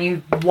and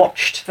you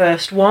watched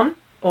first 1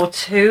 or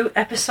 2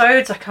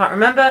 episodes, I can't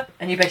remember,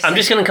 and you basically... I'm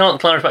just going to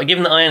clarify,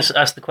 given that I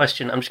asked the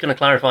question, I'm just going to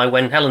clarify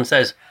when Helen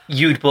says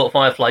you'd bought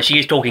Firefly, she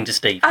is talking to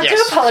Steve. I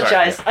do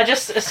apologise. I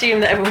just assume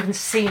that everyone can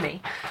see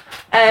me.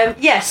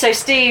 So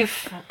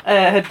Steve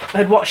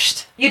had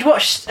watched... You'd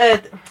watched...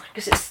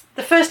 Because it's...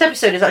 The first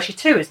episode is actually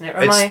 2, isn't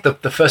it?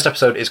 The first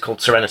episode is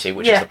called Serenity,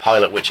 which is the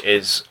pilot, which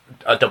is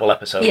a double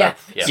episode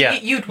length. Yeah. Yeah.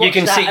 So you'd watched you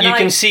can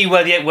that, see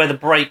where the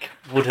break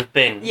would have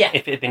been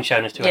if it had been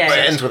shown as 2 episodes.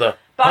 It ends with a...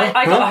 But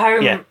I got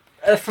home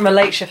from a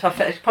late shift. I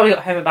probably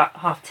got home about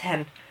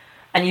 10:30,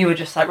 and you were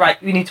just like,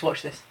 right, we need to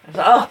watch this. I was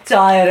like, oh, I'm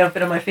tired. I've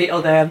been on my feet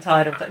all day. I'm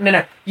tired. I was like,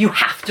 no, you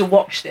have to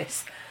watch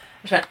this.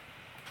 I just went,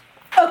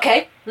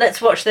 okay,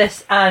 let's watch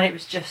this, and it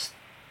was just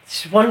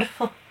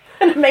wonderful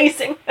and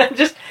amazing,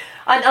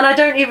 and I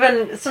don't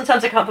even...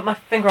 Sometimes I can't put my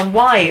finger on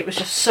why. It was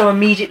just so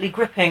immediately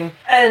gripping.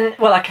 And,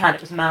 well, I can.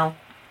 It was Mal.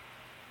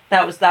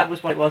 That was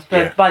what it was.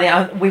 But by the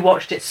end, we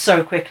watched it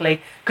so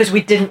quickly because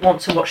we didn't want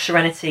to watch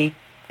Serenity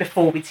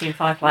before we'd seen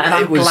Firefly. And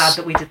I'm glad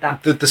that we did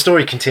that. The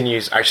story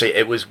continues. Actually,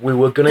 it was... We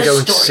were going to go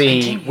and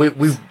see...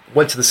 We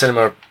went to the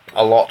cinema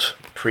a lot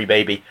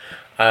pre-baby.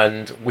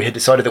 And we had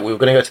decided that we were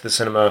going to go to the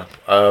cinema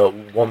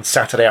one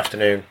Saturday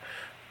afternoon.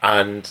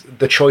 And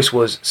the choice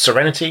was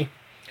Serenity...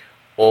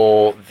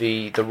 or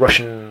the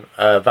Russian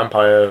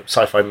vampire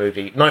sci-fi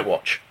movie Night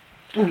Watch.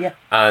 Oh yeah,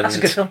 and that's a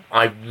good film.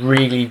 I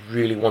really,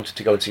 really wanted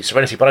to go and see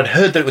Serenity, but I'd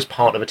heard that it was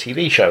part of a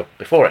TV show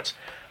before it,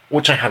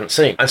 which I hadn't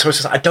seen. And so I was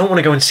just, I don't want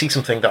to go and see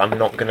something that I'm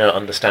not going to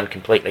understand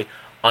completely.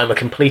 I'm a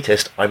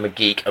completist, I'm a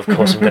geek, of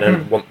course I'm going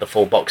to want the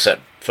full box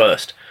set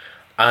first.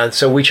 And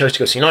so we chose to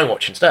go see Night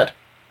Watch instead.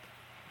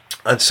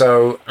 And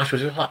so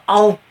afterwards I was like,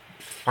 I'll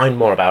find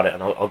more about it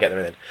and I'll get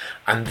there in.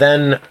 And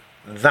then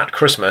that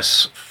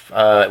Christmas,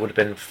 it would have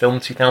been film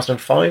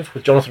 2005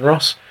 with Jonathan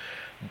Ross,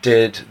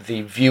 did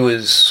the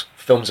Viewers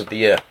Films of the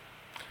Year.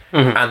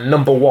 Mm-hmm. And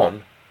number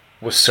 1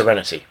 was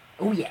Serenity.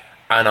 Oh yeah.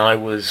 And I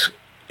was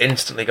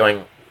instantly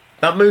going,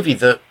 that movie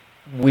that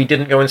we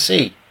didn't go and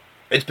see,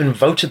 it's been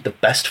voted the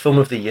best film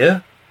of the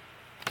year?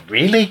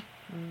 Really?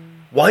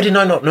 Why did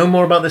I not know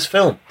more about this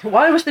film?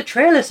 Why was the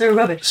trailer so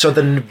rubbish? So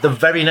the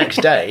very next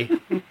day,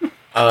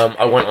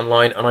 I went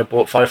online and I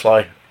bought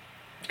Firefly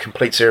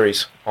complete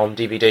series on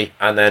DVD,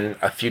 and then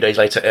a few days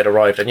later it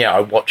arrived, and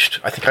I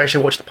think I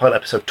actually watched the pilot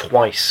episode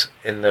twice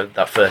in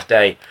that first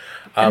day.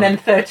 And then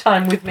third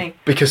time with me.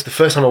 Because the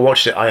first time I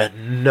watched it, I had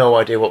no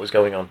idea what was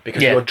going on,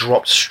 because you were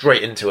dropped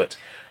straight into it.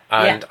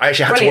 And I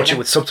actually had to watch it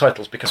with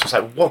subtitles, because I was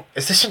like, what,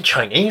 is this in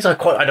Chinese?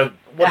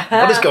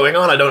 What is going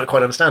on? I don't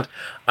quite understand.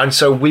 And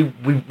so we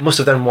must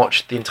have then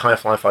watched the entire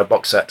Firefly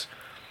box set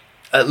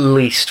at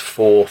least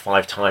 4 or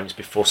 5 times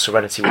before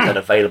Serenity was then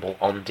available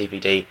on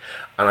DVD,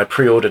 and I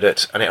pre-ordered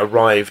it, and it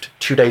arrived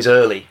 2 days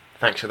early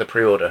thanks to the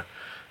pre-order.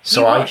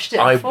 So I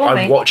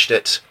watched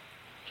it.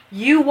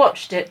 You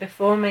watched it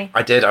before me.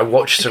 I did. I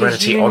watched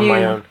Serenity on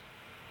my own.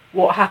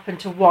 What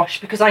happened to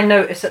Wash? Because I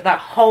noticed that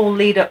whole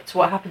lead up to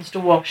what happens to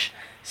Wash.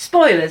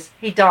 Spoilers.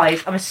 He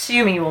dies. I'm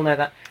assuming you all know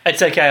that.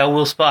 It's okay. I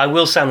will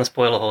sound the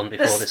spoiler horn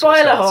before the this.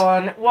 Spoiler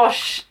horn.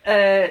 Wash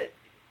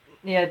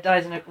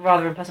dies in a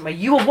rather unpleasant way.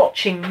 You were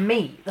watching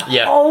me the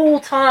Yeah. whole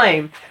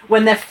time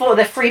when they're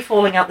free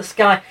falling out the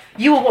sky.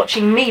 You were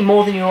watching me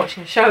more than you were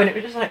watching the show, and it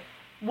was just like,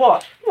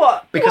 what?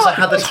 Because What?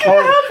 I had this What's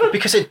gonna horrible. happen?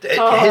 Because his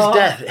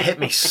death hit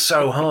me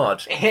so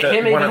hard. Hit that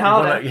him when even I-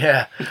 harder. when I-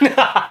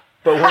 yeah.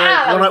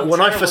 But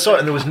when I first saw it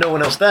and there was no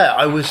one else there,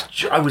 I was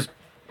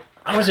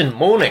in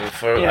mourning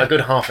for a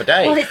good half a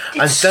day. Well,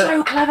 it's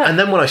so clever. And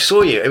then when I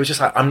saw you, it was just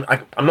like I'm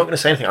not going to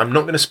say anything. I'm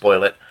not going to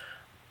spoil it.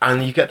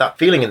 And you get that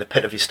feeling in the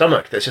pit of your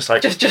stomach that's just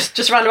like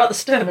just round about the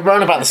sternum.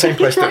 round about the same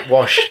place that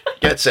Wash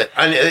gets it.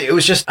 And it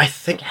was just, I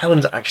think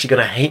Helen's actually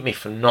going to hate me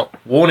for not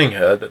warning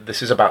her that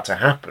this is about to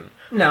happen.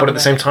 But at the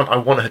same time, I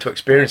want her to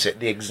experience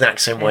it the exact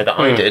same way that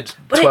I did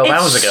 12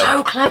 hours ago. It's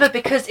so clever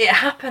because it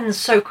happens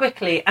so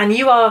quickly, and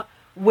you are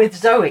with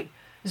Zoe.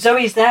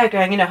 Zoe's there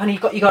going, honey, you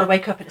got to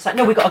wake up, and it's like,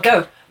 no, we got to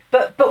go.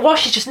 But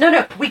Wash is just,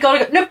 no, we got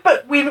to go. No,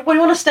 but we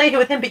want to stay here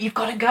with him, but you've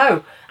got to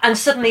go. And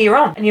suddenly you're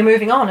on, and you're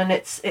moving on, and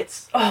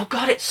it's oh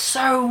God, it's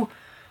so...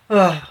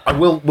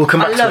 We'll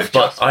come back to it,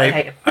 but I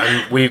hate him.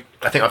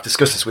 I think I've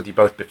discussed this with you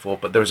both before,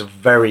 but there is a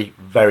very,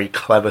 very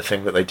clever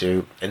thing that they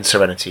do in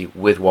Serenity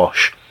with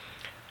Wash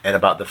in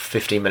about the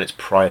 15 minutes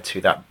prior to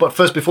that. But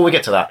first, before we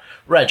get to that,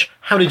 Reg,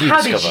 how did you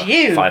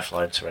discover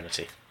Firefly and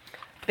Serenity?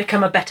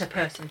 Become a better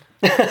person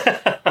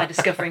by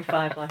discovering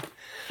Firefly.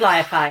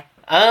 Fly.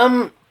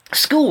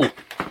 School.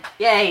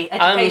 Yay,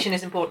 education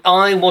is important.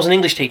 I was an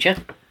English teacher.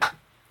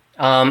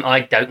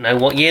 I don't know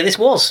what year this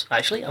was,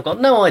 actually. I've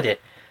got no idea.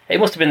 It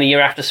must have been the year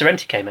after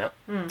Serenity came out.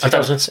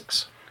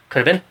 2006. Could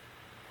have been.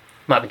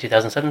 Might have been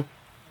 2007.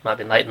 Might have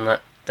been later than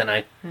that. Don't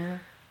know. Yeah.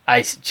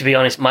 To be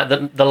honest,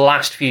 the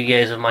last few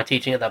years of my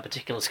teaching at that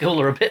particular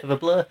school are a bit of a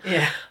blur.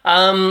 Yeah.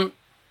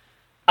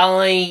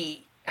 I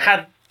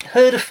had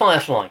heard of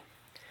Firefly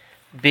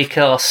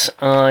because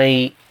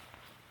I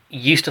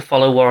used to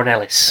follow Warren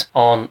Ellis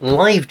on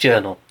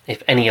LiveJournal,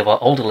 if any of our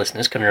older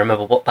listeners can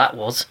remember what that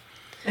was.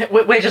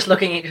 We're just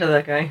looking at each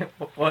other going,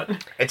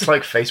 what? It's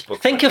like Facebook.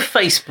 Think of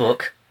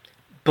Facebook,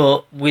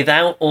 but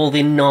without all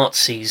the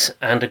Nazis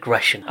and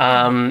aggression.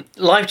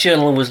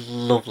 LiveJournal was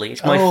lovely.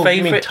 It's my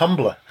favourite. You mean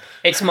Tumblr?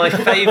 It's my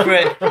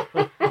favourite.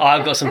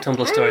 I've got some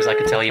Tumblr stories I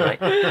can tell you, mate.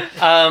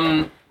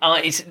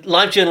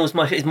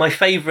 LiveJournal is my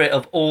favourite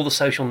of all the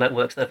social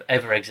networks that have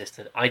ever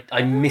existed.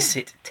 I miss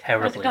it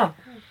terribly. Where's it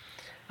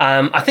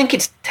gone? I think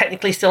it's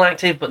technically still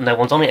active, but no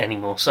one's on it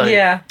anymore. So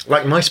Yeah.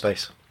 Like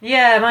MySpace.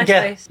 Yeah,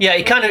 MySpace. Yeah.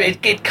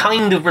 It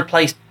kind of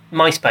replaced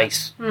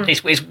MySpace.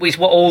 It's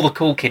what all the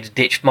cool kids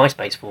ditched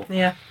MySpace for.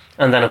 Yeah.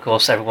 And then of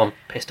course everyone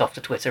pissed off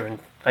to Twitter and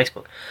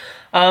Facebook.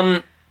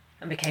 And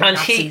became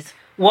Nazis.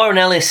 Warren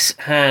Ellis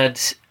had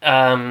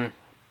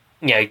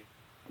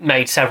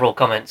made several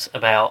comments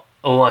about,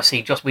 I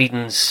see Joss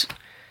Whedon's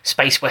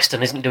space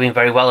western isn't doing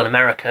very well in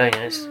America.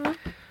 There's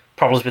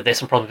problems with this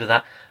and problems with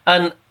that,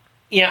 and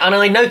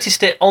I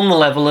noticed it on the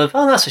level of,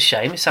 that's a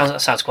shame. That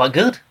sounds quite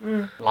good.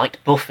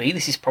 Like Buffy,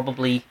 this is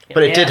probably.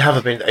 But it did have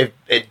a bit.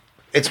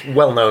 It's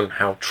well known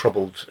how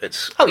troubled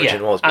its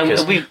origin was,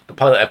 because the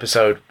pilot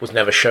episode was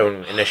never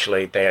shown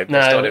initially. They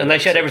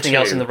showed everything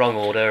else in the wrong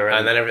order,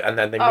 and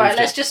then they moved All right, it.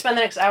 let's just spend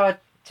the next hour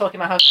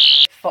talking about how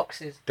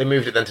Fox is. They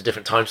moved it then to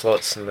different time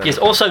slots. And then... Yes,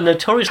 also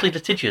notoriously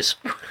litigious.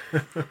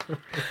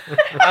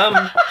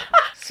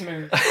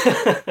 Smooth.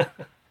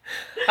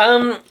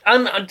 And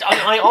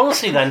I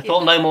honestly then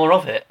thought no more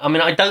of it. I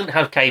mean, I don't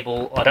have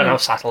cable, I don't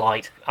have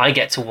satellite. I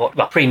get to watch,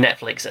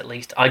 pre-Netflix at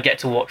least, I get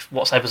to watch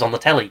whatever's on the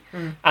telly.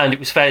 And it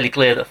was fairly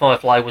clear that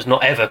Firefly was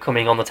not ever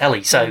coming on the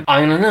telly. So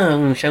I don't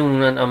know,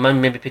 I might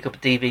maybe pick up a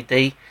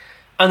DVD.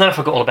 And then I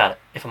forgot all about it,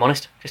 if I'm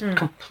honest. Just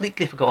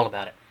completely forgot all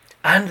about it.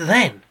 And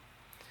then,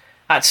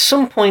 at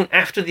some point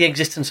after the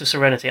existence of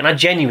Serenity, and I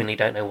genuinely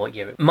don't know what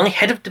year, my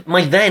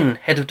then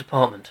head of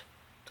department,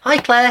 hi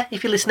Claire,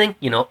 if you're listening,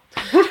 you're not,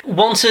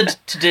 wanted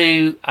to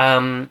do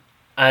a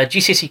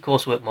GCSE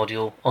coursework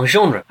module on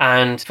genre.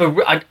 And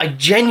I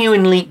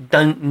genuinely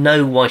don't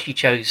know why she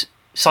chose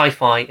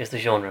sci-fi as the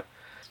genre.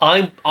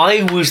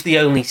 I was the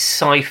only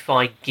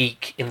sci-fi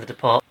geek in the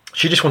department.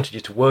 She just wanted you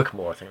to work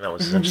more, I think that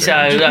was essentially.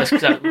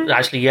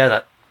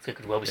 That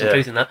could well be some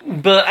truth in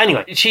that. But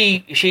anyway,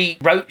 she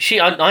wrote.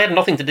 I had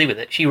nothing to do with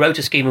it. She wrote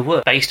a scheme of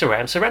work based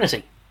around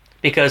Serenity,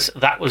 because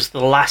that was the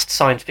last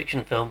science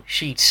fiction film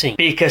she'd seen.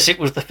 Because it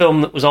was the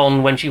film that was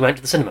on when she went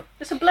to the cinema.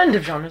 It's a blend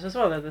of genres as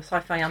well, though, the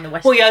sci-fi and the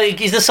western. Well, yeah,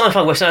 it's the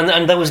sci-fi western,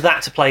 and there was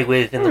that to play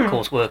with in the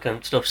coursework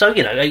and stuff. So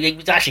it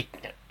was actually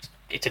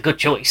it's a good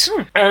choice.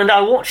 And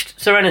I watched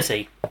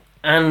Serenity,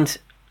 and.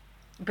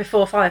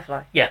 Before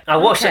Firefly? Yeah, I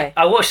watched it.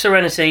 I watched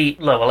Serenity.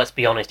 Well, let's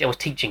be honest, I was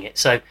teaching it,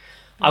 so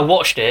I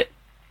watched it,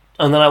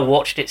 and then I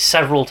watched it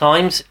several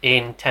times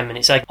in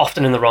 10-minute segments,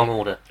 often in the wrong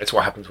order. It's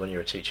what happens when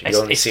you're a teacher. You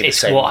only see the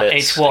same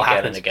bits it's what again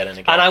happens. and again and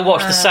again. And I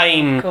watched the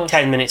same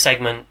 10-minute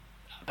segment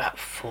about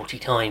 40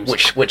 times.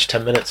 Which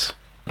 10 minutes?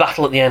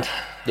 Battle at the end.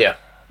 Yeah.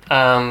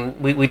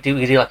 We do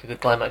like a good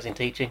climax in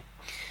teaching.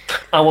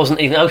 I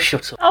wasn't even. Oh,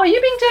 shut up. Oh, are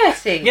you being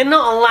dirty? You're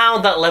not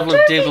allowed that level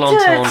of double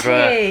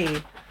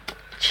entendre.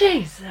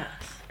 Jesus.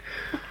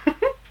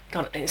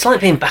 God, it's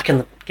like being back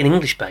in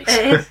English base.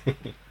 It is.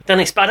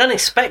 I don't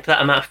expect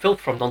that amount of filth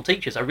from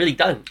non-teachers. I really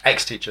don't.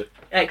 Ex-teacher.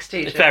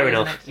 Ex-teacher. Fair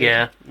enough.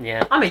 Yeah.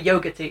 I'm a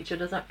yoga teacher.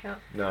 Does that count?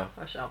 No.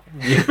 I shall.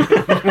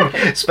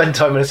 Spend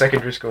time in a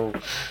secondary school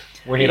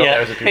when you're not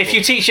there as a pupil. If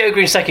you teach yoga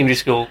in secondary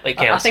school, it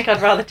counts. I think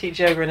I'd rather teach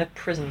yoga in a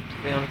prison,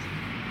 to be honest.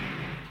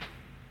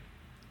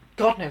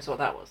 God knows what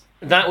that was.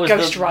 That was the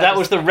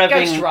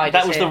revving.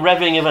 That was the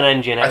revving of an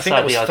engine I think outside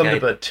that was the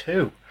arcade. Thunderbird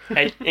 2.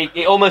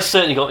 It almost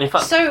certainly got.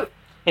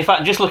 In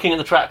fact, just looking at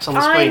the tracks on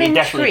the screen, it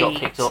definitely got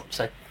picked up.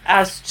 So,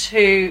 as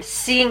to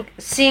seeing,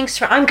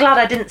 I'm glad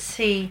I didn't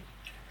see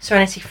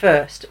Serenity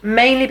first,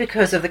 mainly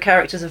because of the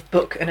characters of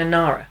Book and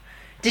Inara.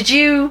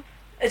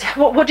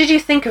 What did you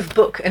think of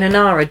Book and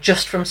Inara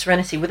just from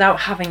Serenity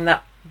without having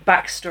that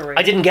backstory?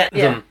 I didn't get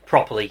them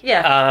properly.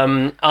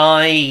 Yeah.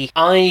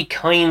 I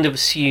kind of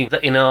assumed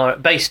that Inara,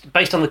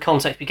 based on the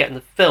context we get in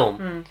the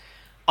film,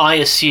 I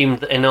assumed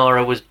that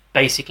Inara was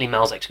basically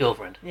Mal's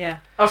ex-girlfriend. Yeah.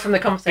 Oh, from the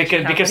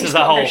conversation. Because there's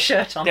that whole no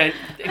shirt on.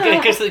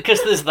 Because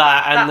there's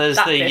that, and there's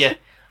that the. bit.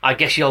 I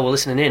guess y'all were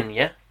listening in,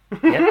 yeah.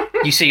 Yeah.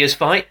 You see us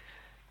fight?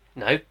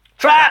 No.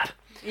 Trap.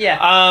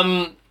 Yeah.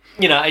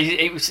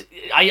 It was.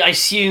 I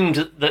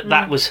assumed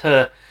that was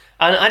her,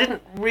 and I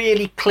didn't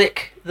really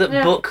click that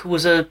Book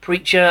was a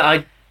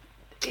preacher.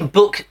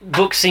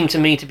 Book seemed to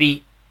me to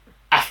be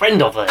a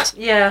friend of theirs.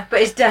 Yeah, but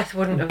his death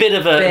wouldn't have bit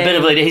of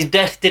a. His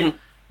death didn't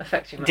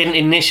affect you much. Didn't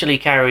initially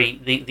carry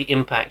the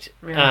impact.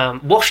 Yeah.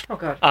 Washed. Oh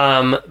God.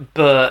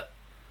 But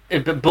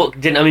Book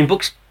didn't. I mean,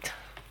 Book's.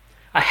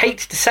 I hate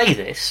to say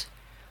this,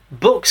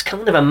 Book's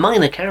kind of a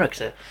minor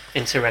character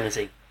in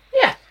Serenity.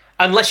 Yeah.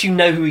 Unless you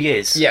know who he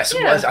is. Yes,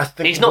 Yeah. I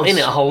think he's not in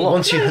it a whole lot.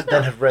 Once you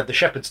then have read The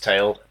Shepherd's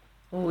Tale,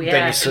 Oh yeah.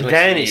 then you suddenly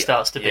Then see, it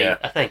starts to be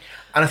a thing.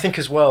 And I think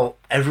as well,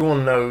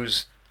 everyone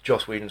knows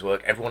Joss Whedon's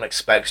work. Everyone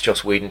expects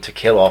Joss Whedon to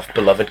kill off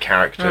beloved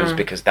characters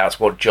because that's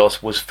what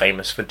Joss was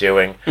famous for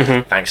doing,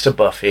 thanks to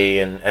Buffy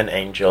and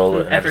Angel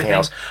and everything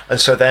else. And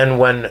so then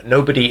when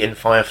nobody in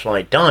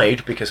Firefly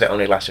died, because it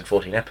only lasted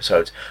 14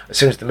 episodes, as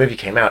soon as the movie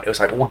came out, it was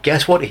like, well,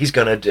 guess what he's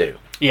going to do?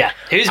 Yeah,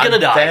 who's going to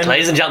die? then-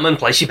 Ladies and gentlemen,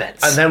 place your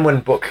bets. And then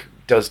when Book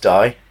does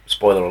die,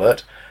 spoiler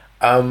alert,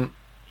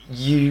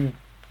 you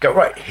go,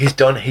 right, he's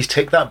done, he's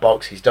ticked that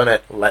box, he's done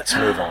it, let's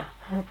move on.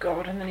 Oh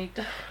God, and then he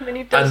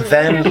And doesn't.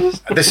 then,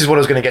 this is what I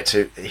was going to get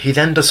to, he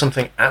then does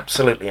something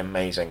absolutely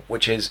amazing,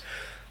 which is,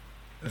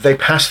 they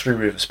pass through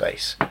river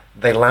space,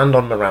 they land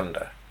on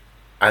Miranda,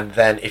 and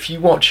then if you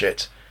watch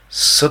it,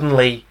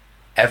 suddenly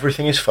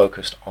everything is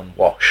focused on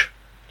Wash.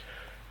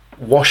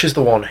 Wash is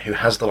the one who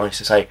has the lines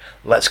to say,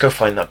 let's go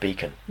find that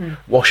beacon.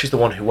 Wash is the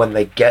one who, when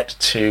they get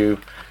to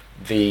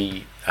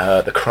the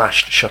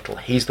crashed shuttle,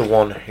 he's the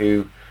one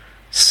who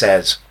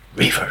says,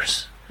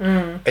 Reavers.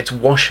 It's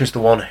Wash who's the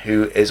one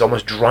who is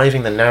almost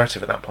driving the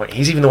narrative at that point.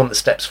 He's even the one that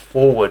steps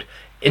forward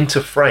into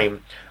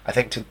frame, I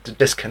think, to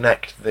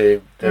disconnect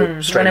the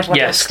strange when everyone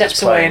else disc steps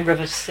that's away playing. and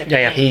Rivers sing.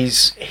 Yeah.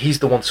 He's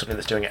the one suddenly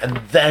that's doing it, and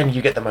then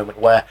you get the moment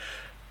where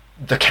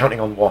they're counting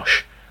on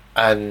Wash,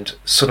 and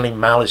suddenly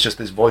Mal is just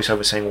this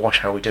voiceover saying, Wash,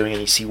 how are we doing?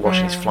 And you see Wash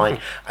and he's flying,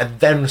 and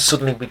then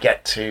suddenly we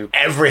get to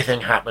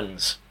everything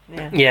happens.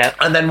 Yeah.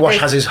 And then Wash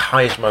has his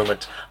highest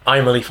moment.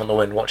 I'm a leaf on the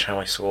wind, watch how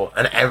I soar.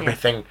 And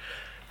everything,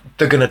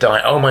 they're going to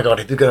die. Oh my God,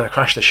 they're going to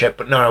crash the ship.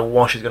 But no,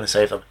 Wash is going to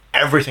save them.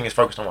 Everything is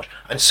focused on Wash.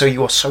 And so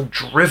you are so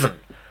driven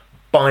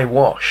by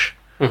Wash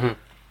that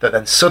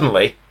then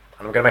suddenly,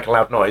 and I'm going to make a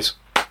loud noise.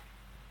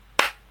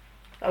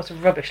 That was a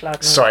rubbish loud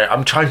noise. Sorry,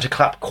 I'm trying to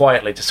clap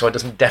quietly just so it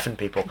doesn't deafen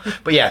people.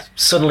 But yeah,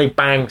 suddenly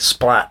bang,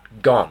 splat,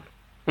 gone.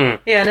 Yeah,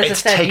 and as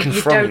It's I said, taken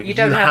you from don't, you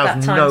don't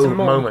have that time no to mourn.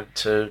 moment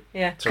to...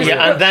 Yeah. to Yeah,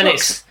 realize. and then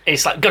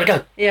it's like, gotta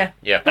go. Yeah.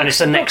 Yeah. And it's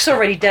the next. Book's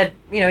already dead.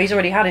 You know, he's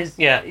already had his.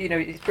 Yeah. You know,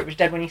 he's pretty much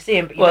dead when you see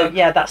him. But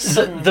that's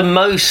the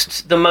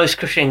most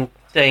crushing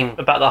thing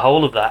about the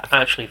whole of that,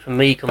 actually, for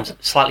me, comes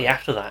slightly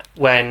after that,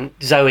 when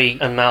Zoe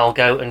and Mal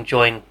go and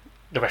join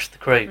the rest of the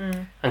crew,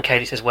 and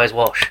Katie says, "Where's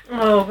Wash?"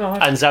 Oh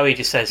God. And Zoe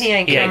just says, He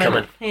ain't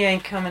coming. He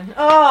ain't coming.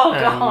 Oh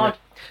God.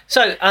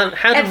 So, how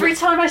did Every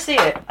time I see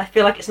it, I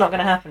feel like it's not going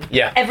to happen.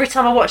 Yeah. Every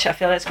time I watch it, I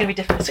feel like it's going to be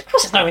different. Of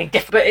course, it's not really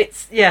different, but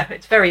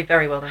it's very,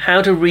 very well done.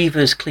 How do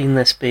Reavers clean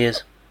their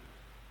spears?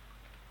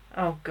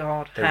 Oh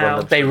God, They how? run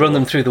them. They run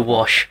them through the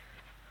wash.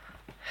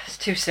 It's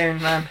too soon,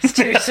 man. It's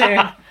too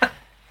soon.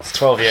 It's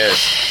 12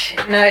 years.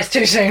 No, it's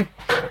too soon.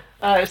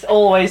 It's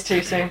always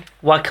too soon.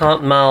 Why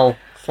can't Mal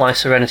fly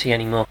Serenity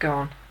anymore? Go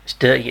on. It's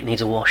dirty. It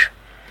needs a wash.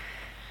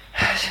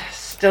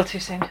 Still too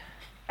soon.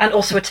 And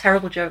also a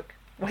terrible joke.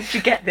 Where did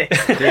you get this?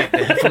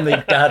 From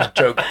the dad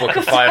joke book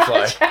of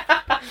Firefly.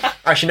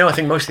 Actually, no, I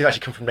think most of these actually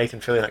come from Nathan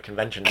Fillion at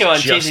conventions. Come on,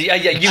 just, Jesus.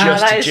 You,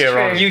 just that to is cheer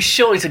true. on. you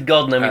surely to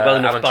God know me well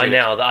enough Alan by Tudyk.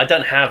 now that I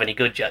don't have any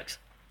good jokes.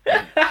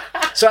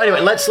 So anyway,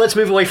 let's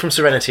move away from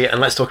Serenity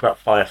and let's talk about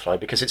Firefly,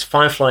 because it's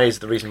Firefly is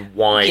the reason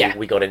why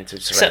we got into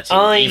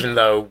Serenity, even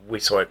though we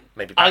saw it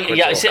maybe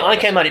backwards. I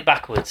came at it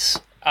backwards.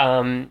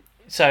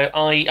 So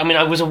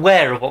I was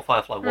aware of what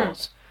Firefly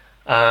was.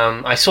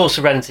 I saw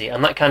Serenity,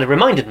 and that kind of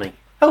reminded me,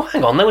 oh,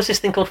 hang on, there was this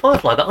thing called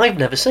Firefly that I've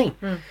never seen.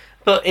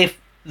 But if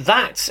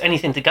that's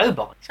anything to go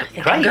by, it's going to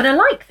be great. I'm going to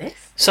like this.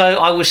 So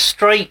I was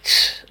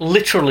straight,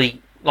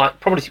 literally like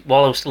probably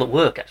while I was still at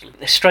work, actually,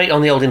 straight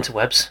on the old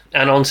interwebs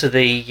and onto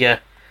the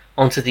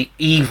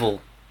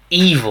evil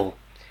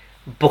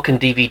book and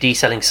DVD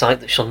selling site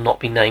that shall not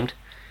be named,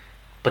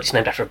 but it's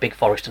named after a big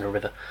forest and a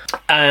river.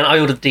 And I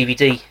ordered the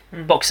DVD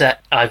box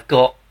set. I've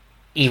got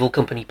Evil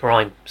Company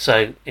Prime,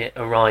 so it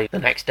arrived the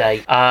next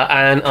day,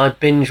 and I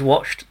binge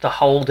watched the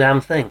whole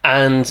damn thing,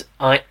 and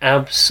I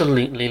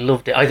absolutely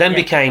loved it. I then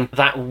became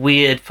that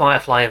weird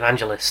Firefly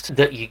evangelist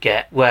that you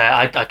get, where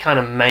I kind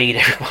of made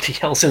everybody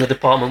else in the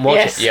department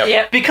watch it.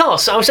 Yep.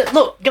 Because I was like,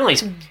 look,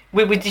 guys,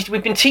 we've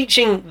been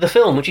teaching the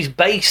film, which is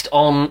based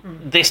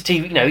on this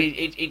TV,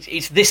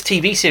 it's this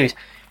TV series.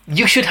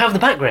 You should have the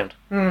background.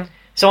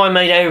 So I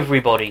made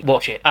everybody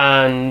watch it.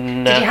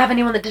 And did you have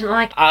anyone that didn't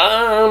like it?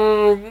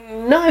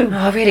 No.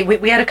 Oh, really?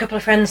 We had a couple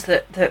of friends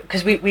that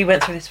because we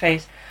went through this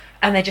phase,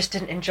 and they just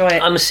didn't enjoy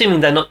it. I'm assuming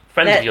they're not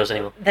friends of yours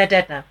anymore. They're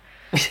dead now.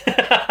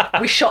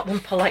 We shot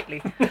them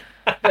politely.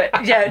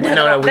 But yeah, they're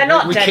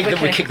not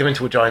dead. We kicked them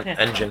into a giant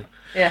engine.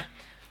 Yeah.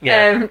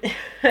 Yeah.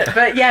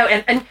 But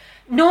yeah, and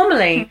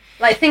normally,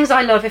 like, things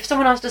I love, if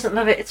someone else doesn't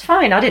love it, it's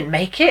fine. I didn't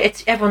make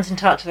it. Everyone's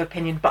entitled to their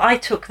opinion. But I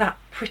took that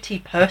pretty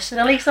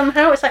personally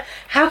somehow. It's like,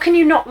 how can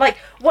you not like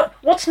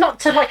what's not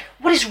to like?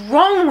 What is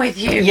wrong with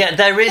you? Yeah,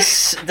 there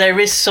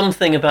is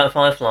something about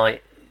Firefly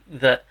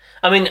that,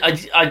 I mean,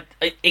 I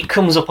it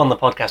comes up on the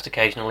podcast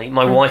occasionally.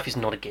 My wife is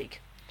not a geek.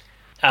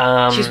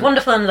 She's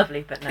wonderful and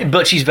lovely, but no.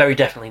 But she's very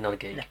definitely not a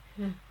geek.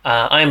 No.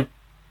 I am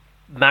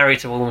married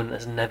to a woman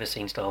that has never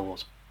seen Star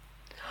Wars.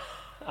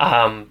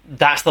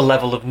 That's the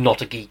level of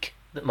not a geek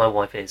that my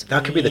wife is.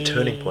 That could be the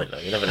turning point, though.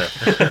 You never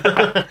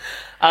know.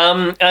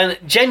 And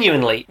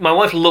genuinely, my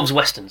wife loves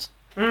westerns,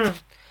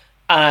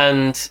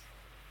 and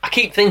I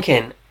keep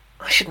thinking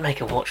I should make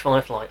her watch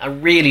Firefly. I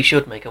really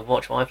should make her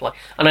watch Firefly,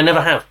 and I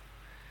never have,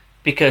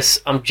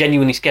 because I'm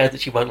genuinely scared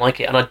that she won't like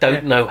it, and I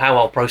don't know how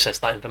I'll process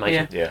that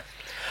information. Yeah.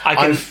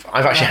 I've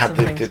actually had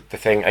the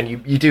thing, and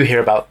you do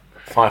hear about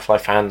Firefly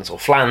fans or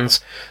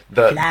flans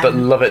that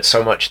love it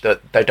so much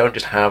that they don't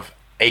just have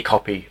a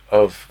copy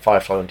of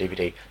Firefly on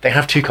DVD. They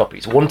have two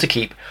copies, one to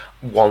keep,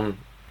 one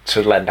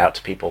to lend out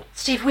to people.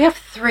 Steve, we have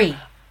 3.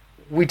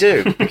 We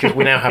do, because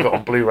we now have it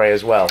on Blu-ray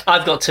as well.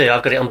 I've got 2.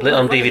 I've got it on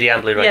DVD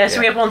and Blu-ray. Yeah, so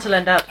we have one to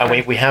lend out.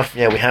 And we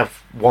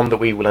have one that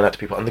we will lend out to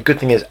people. And the good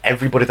thing is,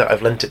 everybody that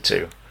I've lent it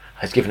to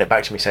has given it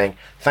back to me saying,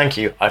 "Thank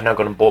you, I've now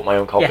gone and bought my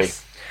own copy."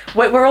 Yes.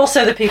 We're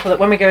also the people that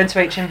when we go into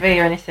HMV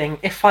or anything,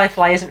 if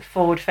Firefly isn't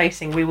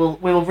forward-facing, we will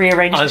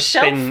rearrange the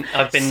shelf.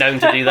 I've been known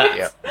to do that.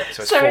 Yeah.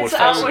 So So it's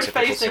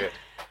outward-facing.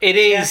 It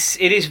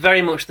is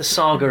very much the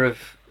saga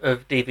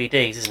of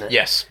DVDs, isn't it?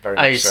 Yes, very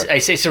much so.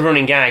 It's a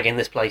running gag in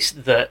this place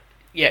that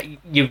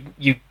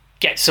you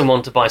get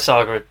someone to buy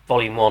Saga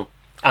Volume 1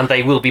 and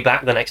they will be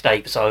back the next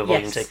day for Saga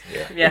Volume 2.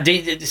 Yeah.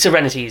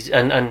 Serenities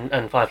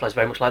and Firefly is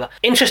very much like that.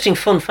 Interesting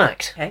fun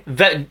fact. Okay.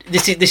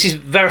 This is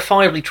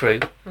verifiably true.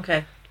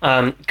 Okay.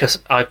 Because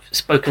I've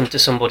spoken to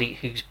somebody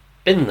who's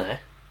been there.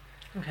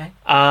 Okay.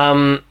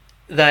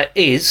 There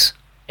is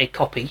a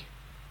copy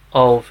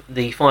of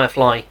the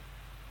Firefly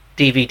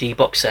DVD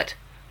box set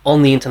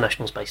on the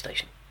International Space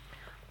Station.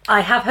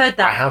 I have heard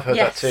that. I have heard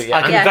that too. Yeah.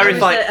 I can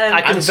verify.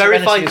 I can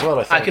verify. As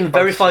well, I can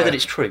verify that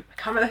it's true.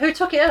 I can't remember who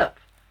took it up.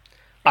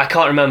 I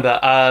can't remember.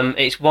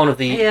 It's one of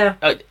the,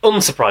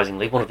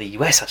 unsurprisingly, one of the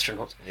US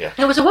astronauts. Yeah.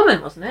 It was a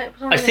woman, wasn't it?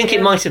 I think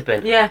it might have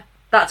been. Yeah,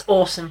 that's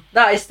awesome.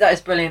 That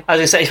is brilliant. As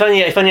I say, if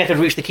only I could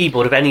reach the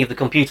keyboard of any of the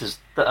computers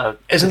that are.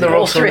 Isn't there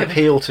also an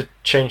appeal to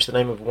change the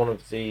name of one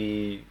of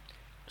the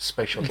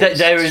space shuttles?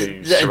 There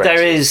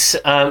is.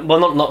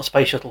 Well, not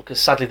space shuttle, because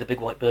sadly the big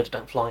white birds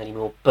don't fly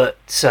anymore. But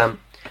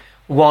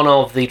one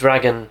of the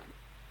Dragon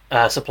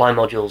supply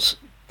modules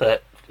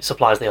that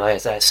supplies the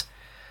ISS.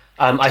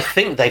 I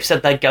think they've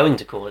said they're going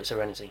to call it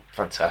Serenity.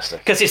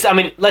 Fantastic. Because it's, I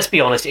mean, let's be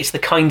honest, it's the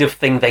kind of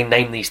thing they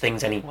name these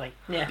things anyway.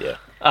 Yeah.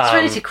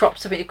 Serenity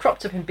cropped up. It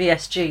cropped up in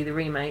BSG, the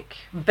remake,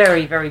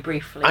 very, very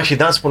briefly. Actually,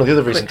 that's one of the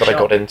other reasons that I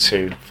got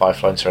into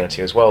Firefly and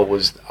Serenity as well,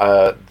 was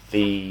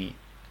the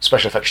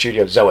special effects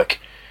studio Zoic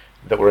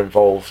that were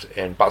involved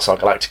in Battlestar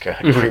Galactica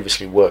had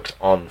previously worked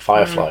on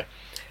Firefly.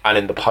 And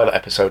in the pilot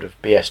episode of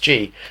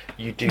BSG,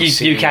 you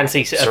can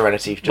see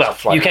Serenity just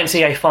fly. You can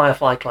see a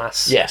Firefly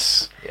class.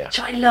 Yes. Yeah.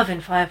 Which I love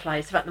in Firefly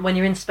is the fact that when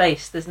you're in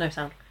space, there's no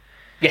sound.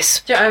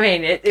 Yes. Do you know what I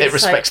mean? It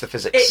respects the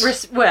physics. To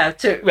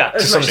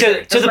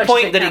the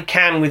point that it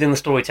can within the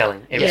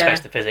storytelling. It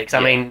respects the physics.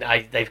 I mean,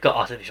 they've got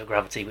artificial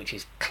gravity, which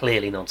is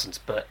clearly nonsense,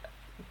 but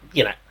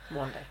you know,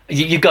 one day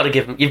you've got to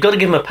give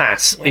them a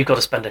pass. Or you've got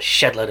to spend a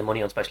shed load of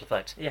money on special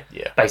effects. Yeah.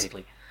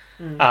 Basically.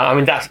 I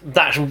mean, that's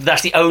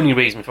the only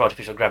reason for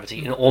artificial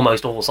gravity in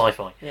almost all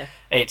sci-fi. Yeah.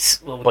 It's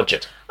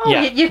budget.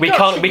 We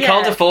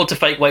can't afford to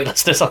fake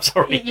weightlessness. I'm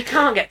sorry. You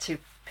can't get too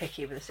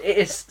picky with this.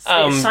 It's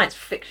science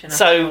fiction.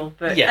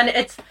 And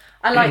it's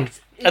I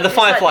liked. And the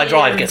Firefly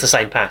Drive gets the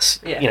same pass.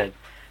 Yeah. You know,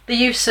 the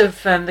use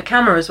of the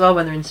camera as well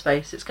when they're in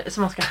space. It's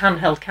almost like a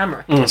handheld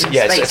camera. It's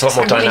a lot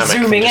more dynamic.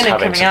 Zooming in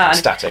and coming out.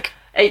 Static.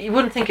 You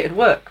wouldn't think it would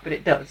work, but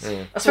it does.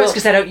 I suppose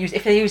because they don't use.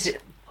 If they use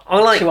it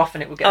too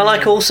often, it will get. I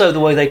like also the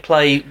way they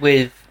play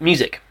with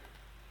music.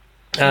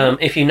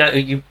 If you know,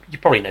 you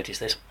probably noticed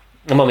this.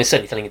 My mum is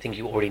certainly telling you things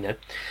you already know.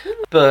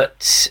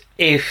 But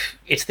if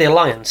it's the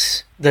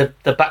Alliance, the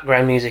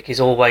background music is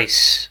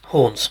always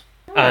horns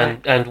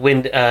and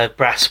wind,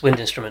 brass wind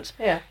instruments.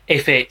 Yeah.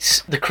 If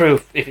it's the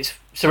crew, if it's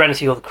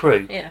Serenity or the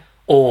crew,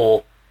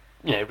 or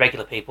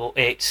regular people,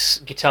 it's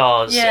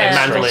guitars and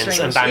mandolins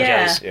and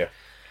banjos. Yeah.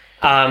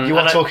 You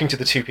are talking to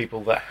the two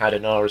people that had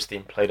Inara's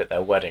theme played at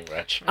their wedding,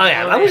 Reg. I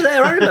am. I was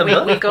there. I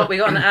remember. we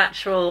got an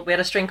actual. We had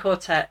a string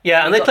quartet.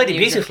 Yeah, and they played it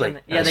beautifully.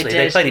 Yeah, they did.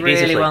 They played it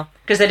beautifully. Really well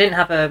because they didn't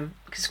have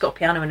because it's got a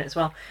piano in it as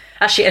well.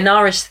 Actually,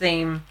 Inara's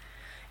theme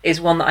is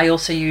one that I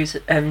also use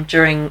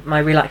during my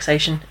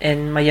relaxation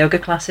in my yoga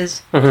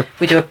classes. Mm-hmm.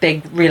 We do a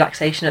big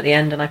relaxation at the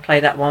end, and I play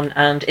that one.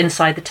 And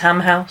inside the Tam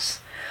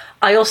House,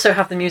 I also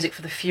have the music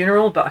for the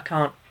funeral, but I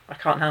can't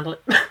handle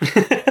it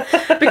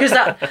because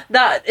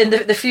that in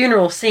the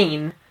funeral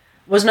scene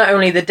was not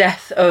only the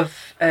death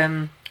of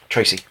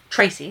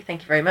Tracy,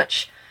 thank you very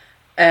much,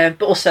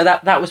 but also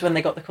that was when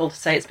they got the call to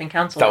say it's been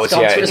cancelled. That was,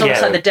 so it was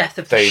almost like the death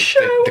of the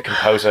show. The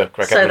composer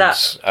Greg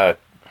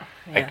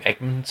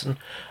Egmonson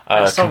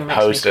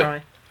composed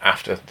it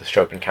after the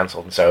show had been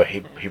cancelled, and so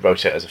he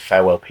wrote it as a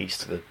farewell piece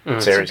to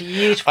the series.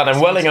 And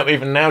I'm welling up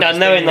even now.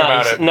 Knowing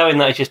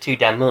that is just too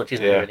damn much,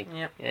 isn't it? Really?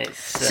 Yeah.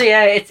 It's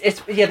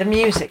the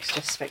music's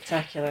just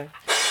spectacular.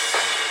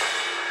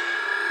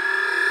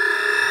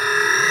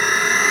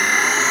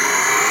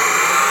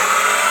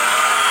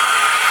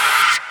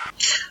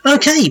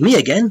 Okay, me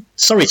again.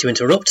 Sorry to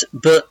interrupt,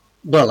 but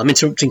I'm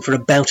interrupting for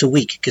about a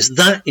week because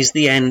that is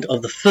the end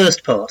of the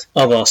first part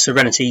of our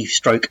Serenity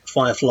 /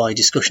 Firefly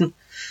discussion.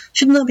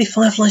 Shouldn't that be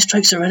Firefly /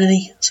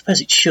 Serenity? I suppose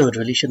it should,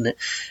 really, shouldn't it?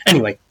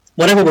 Anyway,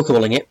 whatever we're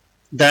calling it,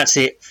 that's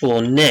it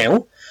for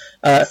now.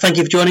 Thank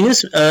you for joining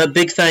us.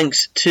 Big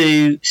thanks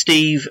to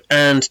Steve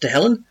and to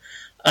Helen.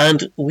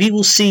 And we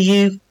will see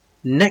you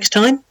next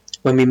time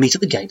when we meet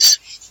at the gates.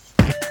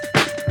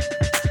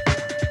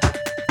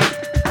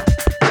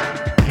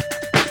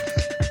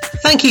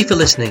 Thank you for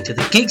listening to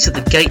the Geeks at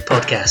the Gate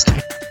podcast.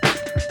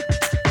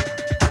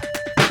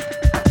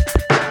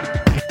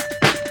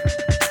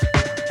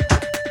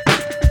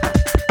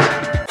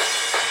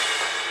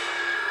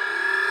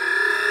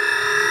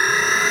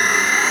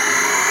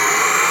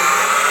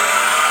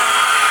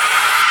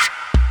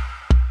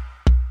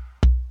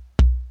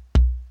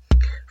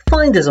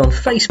 Find us on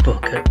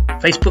Facebook at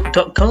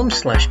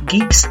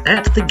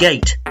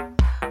facebook.com/geeksatthegate,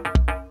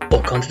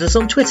 or contact us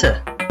on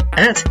Twitter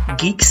at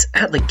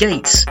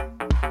geeksatthegates,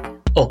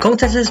 or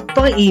contact us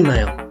by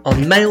email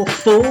on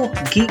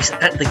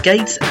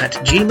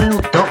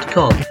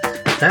mail4geeksatthegates@gmail.com.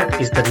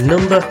 That is the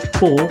number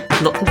 4,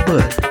 not the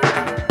word.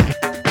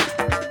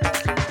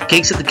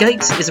 Geeks at the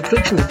Gates is a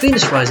production of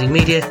Venus Rising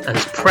Media and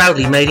is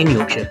proudly made in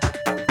Yorkshire.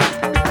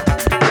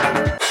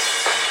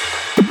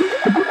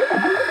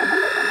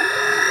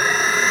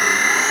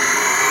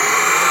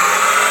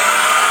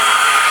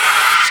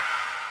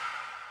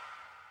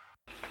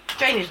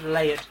 Jane is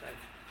layered though.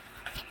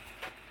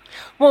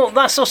 Well,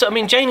 that's also. I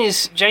mean, Jane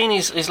is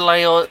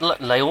layered. Is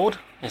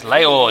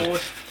layered.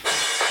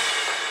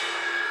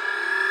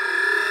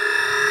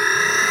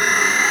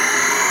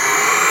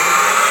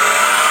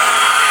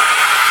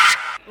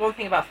 One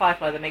thing about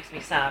Firefly that makes me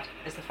sad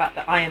is the fact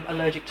that I am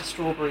allergic to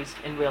strawberries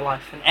in real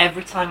life, and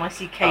every time I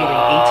see Kaylee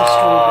eat a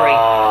strawberry,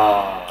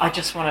 I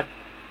just want to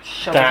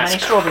shove as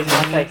many strawberries in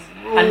my face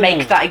and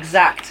make that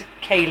exact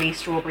Kaylee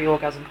strawberry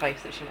orgasm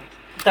face that she makes.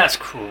 That's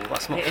cruel.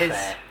 That's not fair. It is.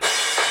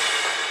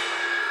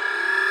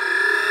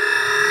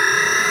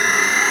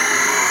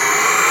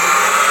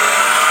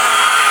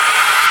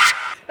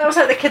 That was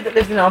like the kid that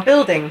lived in our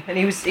building, and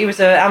he was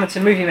an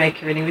amateur movie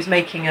maker, and he was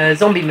making a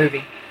zombie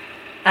movie.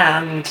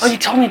 And you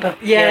told me about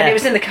and it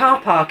was in the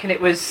car park, and it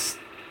was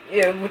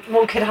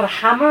one kid had a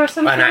hammer or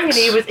something, and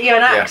he was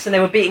an axe, and they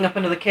were beating up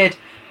another kid,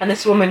 and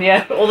this woman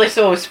all they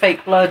saw was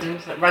fake blood,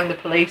 and rang the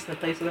police, and the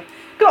police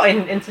got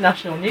in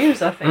international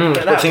news, I think.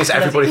 But the thing is,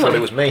 everybody thought it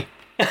was me.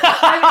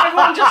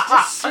 Everyone just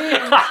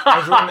assumed.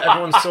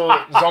 Everyone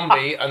saw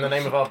zombie and the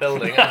name of our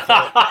building and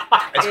thought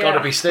it's got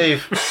to be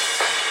Steve.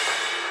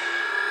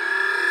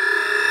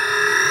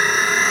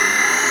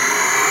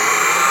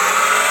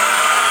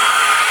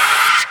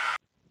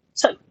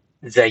 So,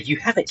 there you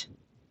have it.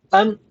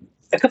 A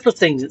couple of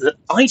things that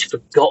I'd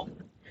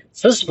forgotten.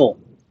 First of all,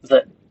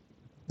 that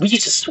we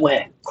used to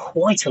swear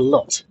quite a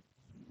lot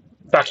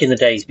back in the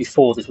days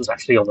before this was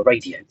actually on the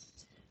radio.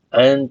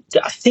 And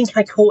I think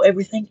I caught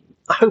everything.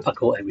 I hope I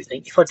caught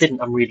everything. If I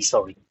didn't, I'm really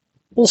sorry.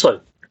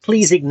 Also,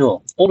 please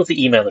ignore all of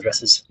the email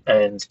addresses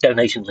and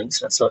donation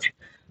links and such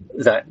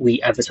that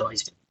we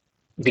advertised,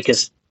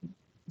 because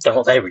they're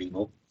not there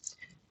anymore.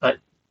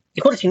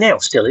 Equality Now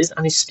still is,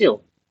 and is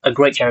still a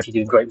great charity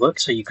doing great work,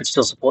 so you could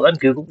still support them.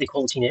 Google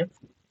Equality Now.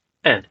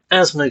 And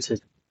as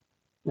noted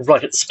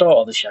right at the start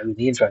of the show, in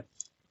the intro,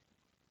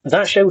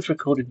 that show was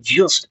recorded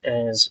just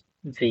as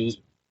the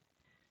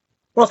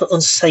rather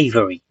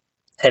unsavoury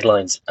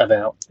headlines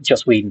about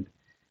Joss Whedon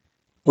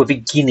were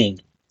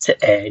beginning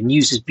to air.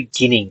 News is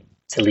beginning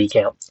to leak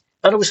out.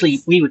 And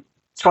obviously, we were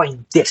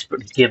trying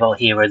desperately to give our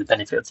hero the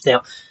benefit of the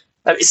doubt.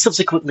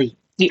 Subsequently,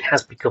 it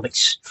has become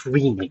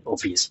extremely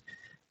obvious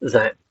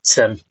that,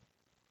 there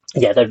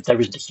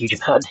isn't a huge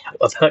amount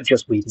about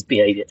Joss Whedon's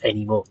behaviour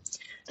anymore.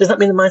 Does that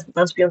mean the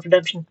man's beyond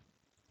redemption?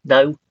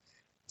 No.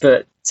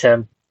 But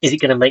is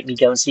it going to make me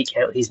go and seek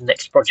out his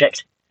next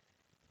project?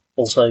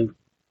 Also,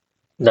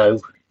 no.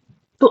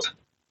 But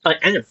I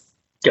am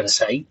going to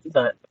say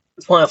that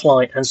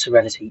Firefly and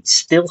Serenity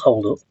still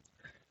hold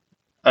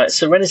up.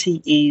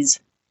 Serenity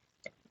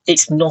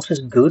it's not as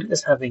good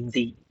as having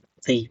the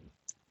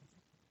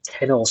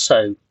 10 or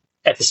so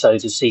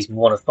episodes of season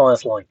 1 of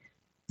Firefly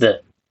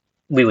that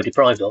we were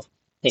deprived of.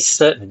 It's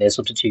certainly no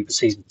substitute for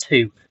season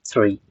 2,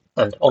 3,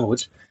 and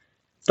onwards.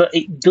 But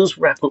it does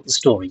wrap up the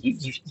story.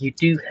 You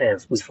do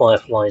have, with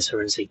Firefly and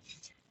Serenity,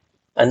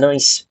 a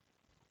nice,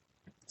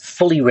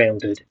 fully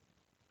rounded,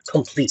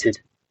 completed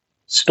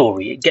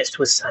story. It gets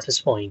to a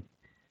satisfying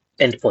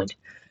endpoint.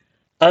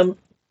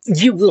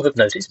 You will have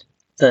noticed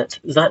that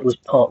was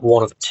part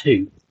 1 of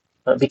 2.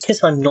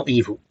 Because I'm not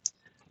evil,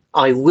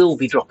 I will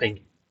be dropping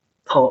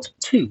part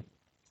 2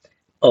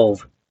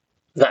 of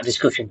that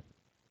discussion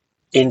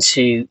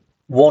into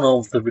one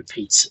of the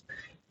repeats.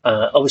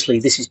 Obviously,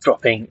 this is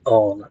dropping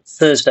on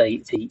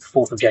Thursday, the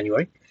 4th of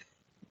January.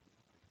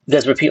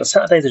 There's a repeat on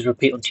Saturday, there's a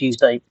repeat on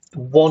Tuesday.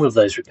 One of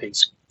those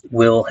repeats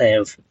will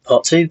have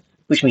part 2,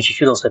 which means you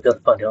should also be able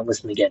to find it on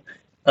Listen Again.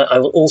 I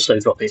will also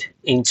drop it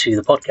into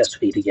the podcast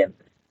feed again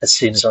as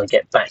soon as I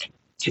get back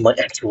to my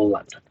actual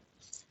laptop.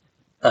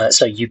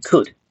 So you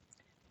could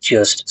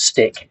just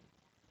stick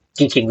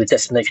Geeking with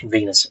Destination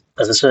Venus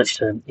as a search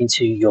term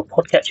into your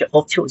podcatcher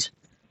of choice,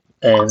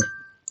 and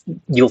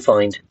you'll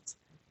find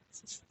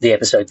the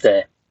episode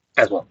there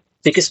as well,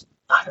 because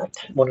I don't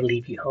want to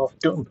leave you half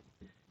done.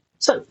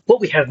 So what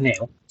we have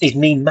now is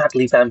me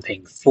madly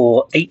vamping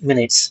for 8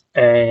 minutes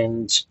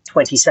and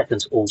 20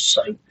 seconds or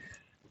so,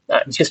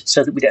 just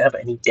so that we don't have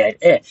any dead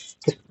air.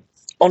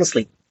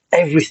 Honestly,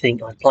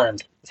 everything I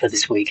planned for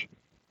this week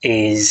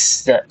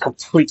is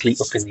completely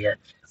up in the air.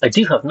 I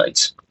do have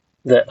notes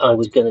that I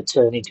was going to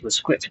turn into a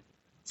script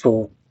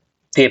for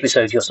the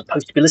episode you're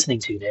supposed to be listening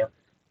to now,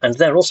 and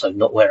they're also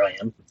not where I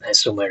am, they're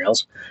somewhere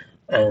else,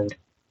 and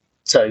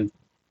so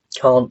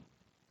can't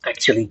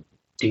actually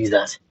do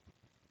that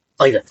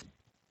either.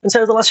 And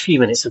so the last few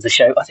minutes of the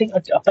show, I think,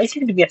 are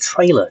basically going to be a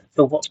trailer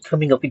for what's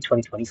coming up in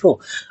 2024.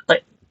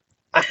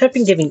 I have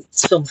been giving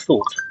some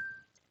thought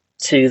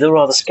to the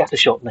rather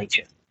scattershot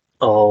nature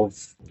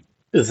of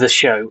the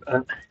show,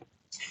 and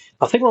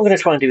I think what I'm going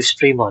to try and do is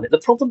streamline it. The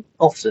problem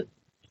often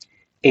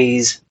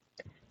is,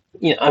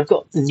 I've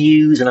got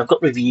news and I've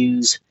got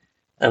reviews,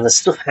 and there's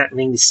stuff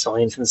happening with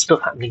science and there's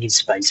stuff happening in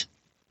space,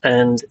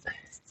 and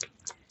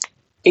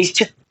it's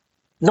just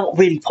not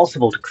really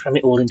possible to cram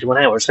it all into an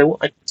hour. So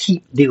what I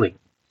keep doing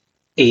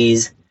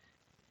is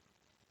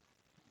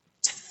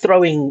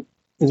throwing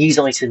news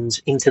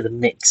items into the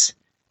mix,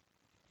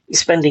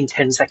 spending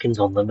 10 seconds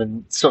on them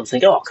and sort of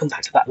think, I'll come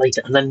back to that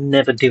later, and then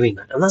never doing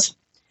that. And that's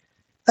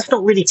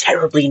not really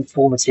terribly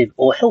informative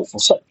or helpful.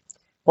 So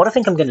what I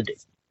think I'm going to do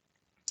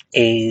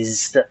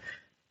is that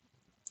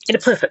in a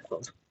perfect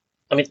world,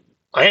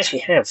 I actually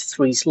have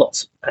 3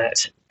 slots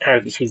at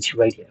Harrogate Community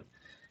Radio.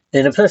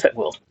 In a perfect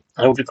world,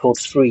 I would record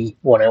 3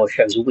 one-hour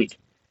shows a week.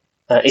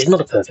 It's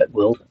not a perfect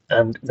world,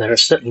 and there are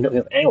certainly not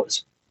enough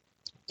hours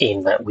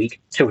in that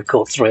week to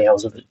record 3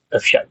 hours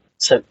of show.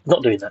 So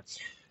not doing that.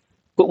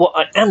 But what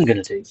I am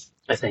going to do,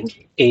 I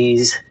think,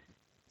 is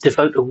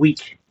devote a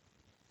week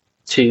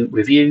to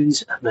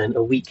reviews, and then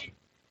a week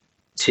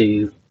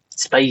to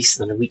space,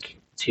 and then a week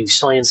to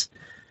science,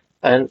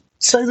 and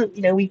so that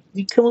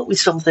we come up with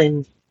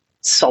something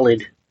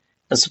solid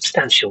and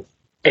substantial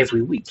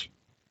every week.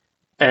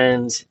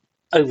 And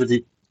over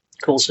the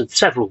course of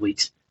several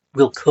weeks,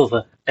 we'll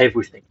cover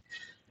everything.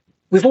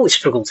 We've always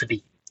struggled to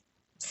be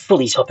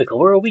fully topical.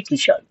 We're a weekly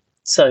show.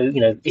 So,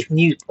 if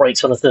news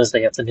breaks on a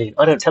Thursday afternoon,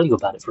 I don't tell you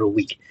about it for a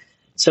week.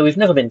 So we've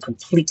never been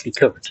completely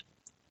current.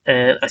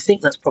 And I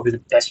think that's probably the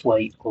best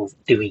way of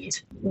doing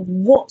it.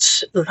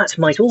 What that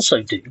might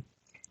also do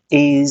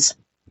is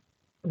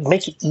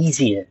make it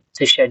easier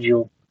to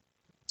schedule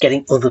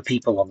getting other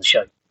people on the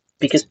show.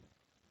 Because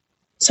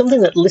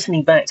something that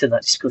listening back to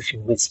that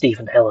discussion with Steve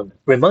and Helen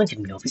reminded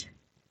me of is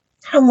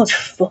how much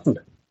fun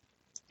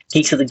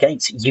Geeks at the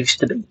Gates used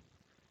to be.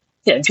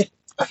 Just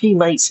a few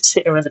mates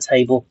sitting around the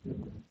table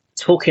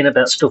talking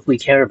about stuff we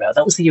care about.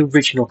 That was the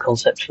original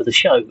concept for the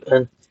show.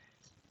 And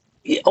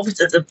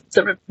obviously,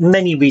 there are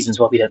many reasons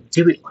why we don't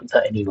do it like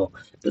that anymore.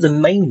 But the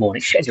main one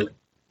is scheduling.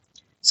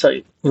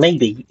 So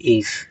maybe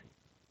if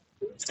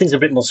things are a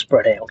bit more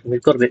spread out and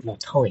we've got a bit more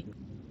time,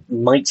 we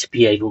might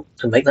be able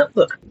to make that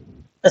work.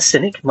 A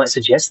cynic might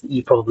suggest that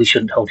you probably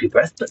shouldn't hold your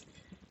breath, but,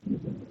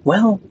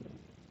 well,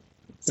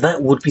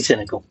 that would be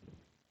cynical.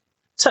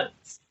 So,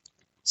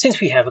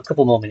 since we have a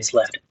couple more minutes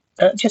left,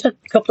 just a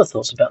couple of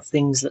thoughts about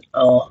things that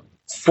are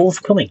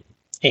forthcoming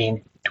in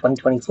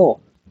 2024.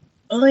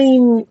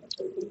 I'm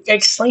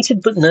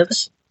excited but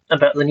nervous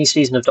about the new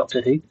season of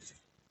Doctor Who.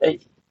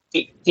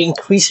 It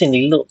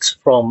increasingly looks,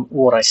 from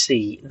what I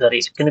see, that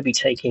it's going to be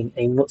taking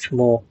a much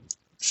more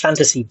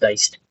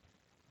fantasy-based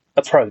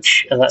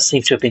approach, and that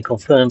seems to have been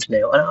confirmed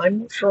now. And I'm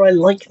not sure I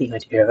like the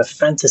idea of a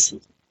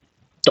fantasy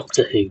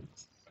Doctor Who.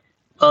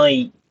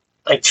 I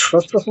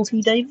trust Russell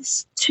T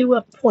Davies to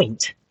a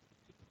point,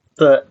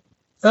 but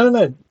I don't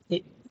know.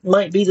 It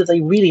might be that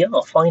they really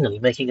are finally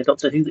making a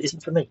Doctor Who that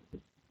isn't for me.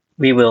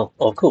 We will,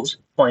 of course,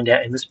 find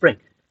out in the spring,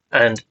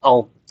 and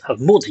I'll have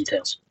more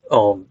details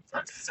on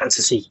that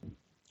fantasy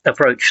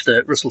approach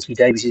that Russell T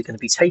Davies is going to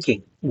be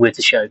taking with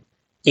the show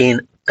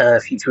in a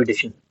future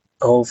edition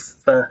of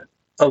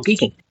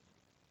Geeking.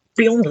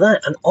 Beyond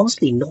that, and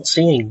honestly not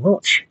seeing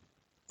much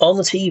on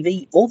the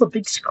TV or the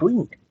big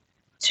screen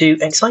to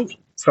excite me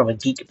from a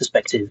geek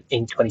perspective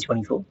in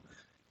 2024.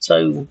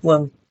 So,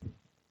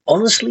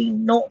 honestly,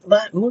 not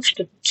that much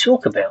to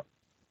talk about.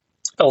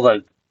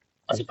 Although,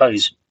 I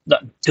suppose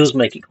that does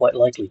make it quite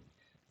likely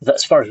that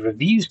as far as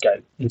reviews go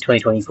in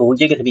 2024,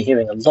 you're going to be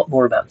hearing a lot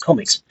more about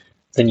comics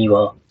than you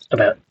are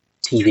about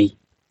TV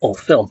or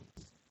film.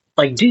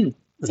 I do,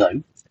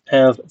 though,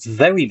 have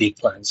very big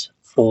plans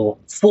for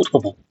Thought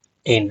Bubble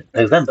in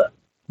November,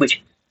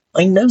 which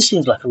I know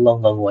seems like a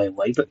long, long way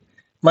away, but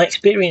my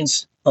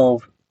experience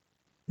of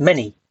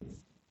many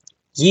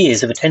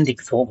years of attending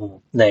Thought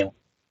Bubble now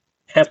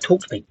have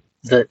taught me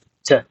that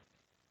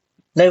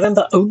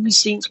November only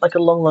seems like a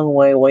long, long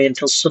way away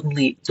until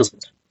suddenly it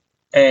doesn't.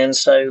 And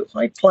so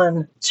I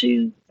plan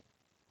to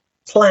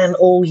plan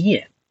all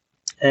year.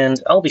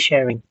 And I'll be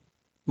sharing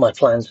my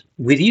plans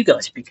with you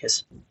guys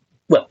because,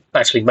 well,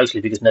 actually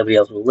mostly because nobody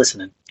else will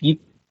listen. And you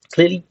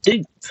clearly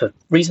do for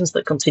reasons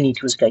that continue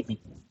to escape me.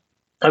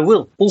 I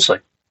will also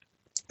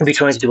be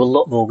trying to do a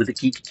lot more with the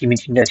Geek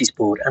Community Notice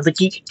Board and the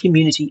geek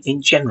community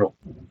in general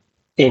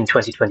in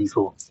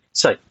 2024.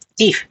 So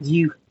if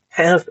you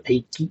have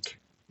a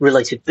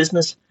geek-related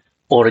business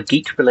or a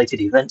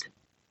geek-related event,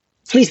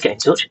 please get in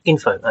touch,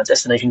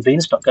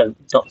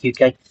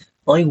 info@destinationvenus.co.uk.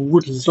 I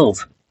would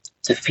love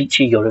to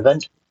feature your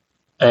event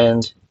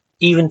and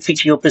even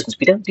feature your business.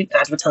 We don't do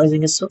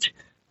advertising as such,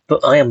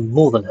 but I am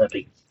more than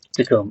happy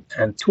to come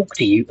and talk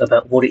to you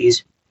about what it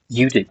is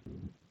you do,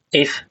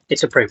 if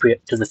it's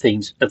appropriate to the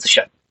themes of the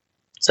show.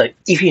 So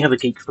if you have a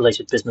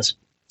geek-related business,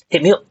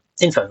 hit me up,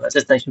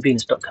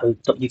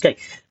 info@destinationvenus.co.uk.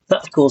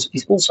 That, of course,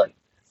 is also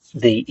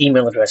the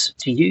email address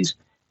to use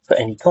for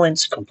any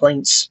comments,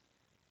 complaints,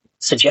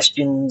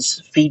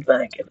 suggestions,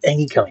 feedback of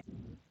any kind.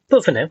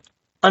 But for now,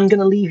 I'm going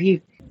to leave you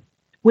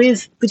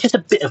with just a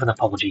bit of an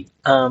apology.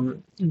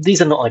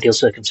 These are not ideal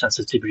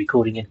circumstances to be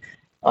recording in.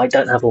 I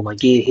don't have all my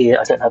gear here.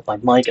 I don't have my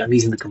mic. I'm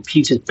using the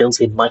computer's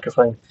built-in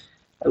microphone,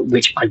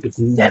 which I would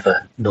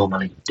never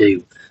normally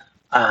do.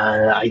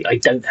 I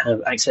don't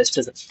have access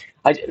to the...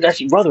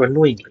 Actually, rather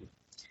annoyingly,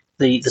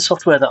 the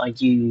software that I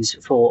use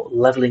for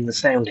leveling the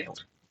sound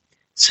out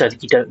so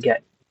that you don't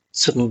get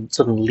sudden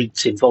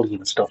leaps in volume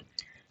and stuff,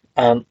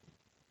 I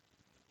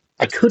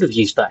could have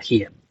used that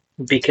here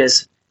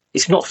because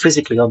it's not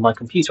physically on my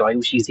computer. I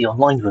always use the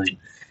online version.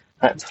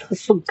 I've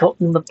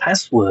forgotten the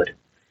password,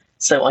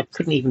 so I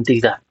couldn't even do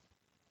that.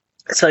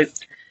 So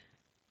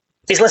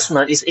it's less than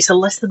that. It's a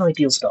less than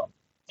ideal start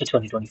to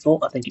 2024.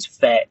 I think it's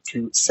fair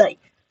to say.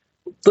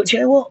 But you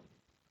know what?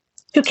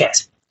 Who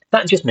cares?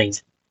 That just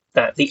means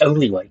that the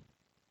only way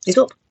is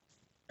up.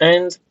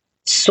 And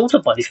sort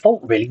of by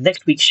default, really,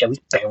 next week's show is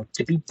bound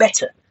to be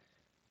better.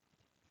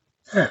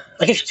 I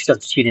guess you just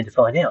got to tune in to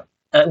find out.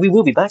 We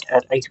will be back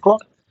at 8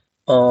 o'clock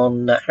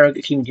on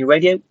Harrogate Community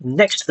Radio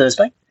next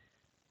Thursday.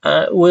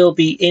 We'll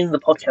be in the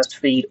podcast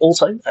feed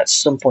also at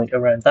some point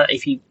around that.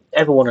 If you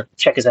ever want to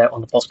check us out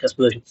on the podcast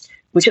version,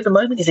 which at the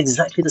moment is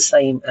exactly the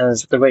same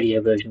as the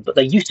radio version, but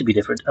they used to be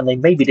different and they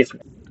may be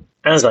different.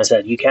 As I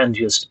said, you can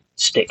just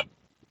stick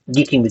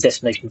Geeking with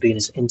Destination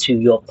Venus into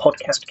your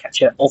podcast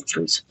catcher of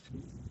choice.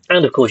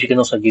 And of course, you can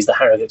also use the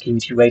Harrogate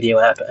Community Radio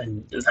app,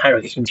 and the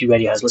Harrogate Community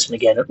Radio has Listen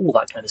Again and all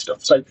that kind of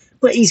stuff. So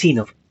we're easy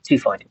enough to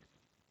find.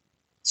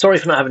 Sorry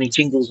for not having any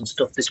jingles and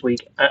stuff this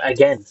week.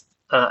 Again,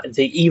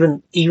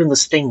 even the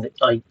sting that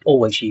I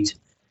always use,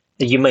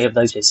 you may have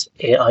noticed,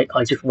 I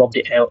just robbed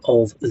it out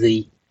of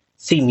the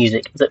theme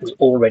music that was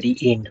already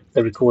in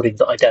the recording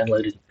that I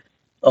downloaded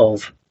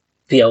of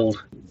the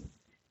old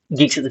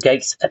Geeks at the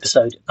Gates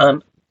episode.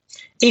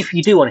 If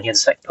you do want to hear the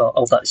second part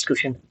of that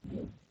discussion,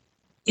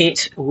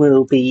 it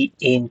will be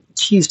in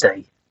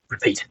Tuesday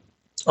repeat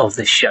of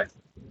this show,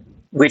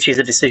 which is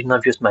a decision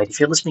I've just made. If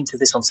you're listening to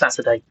this on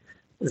Saturday,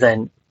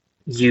 then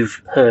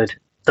you've heard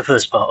the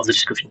first part of the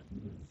discussion.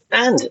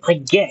 And I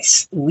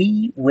guess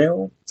we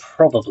will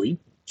probably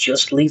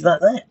just leave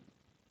that there.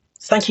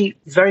 Thank you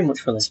very much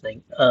for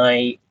listening.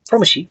 I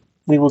promise you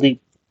we will do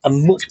a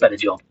much better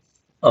job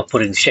of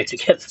putting the show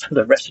together for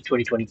the rest of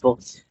 2024.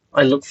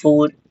 I look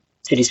forward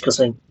to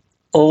discussing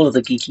all of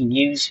the geeky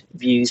news,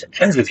 views,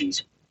 and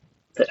reviews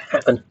that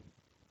happen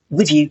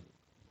with you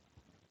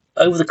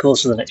over the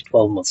course of the next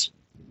 12 months.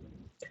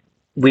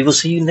 We will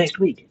see you next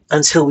week.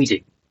 Until we do,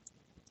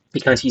 be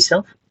kind to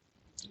yourself,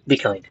 be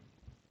kind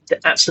to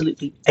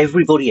absolutely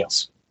everybody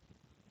else.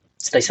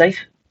 Stay safe,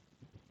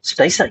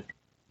 stay sane,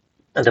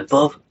 and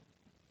above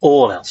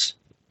all else,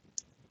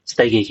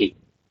 stay geeky.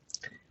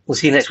 We'll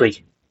see you next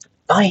week.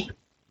 Bye.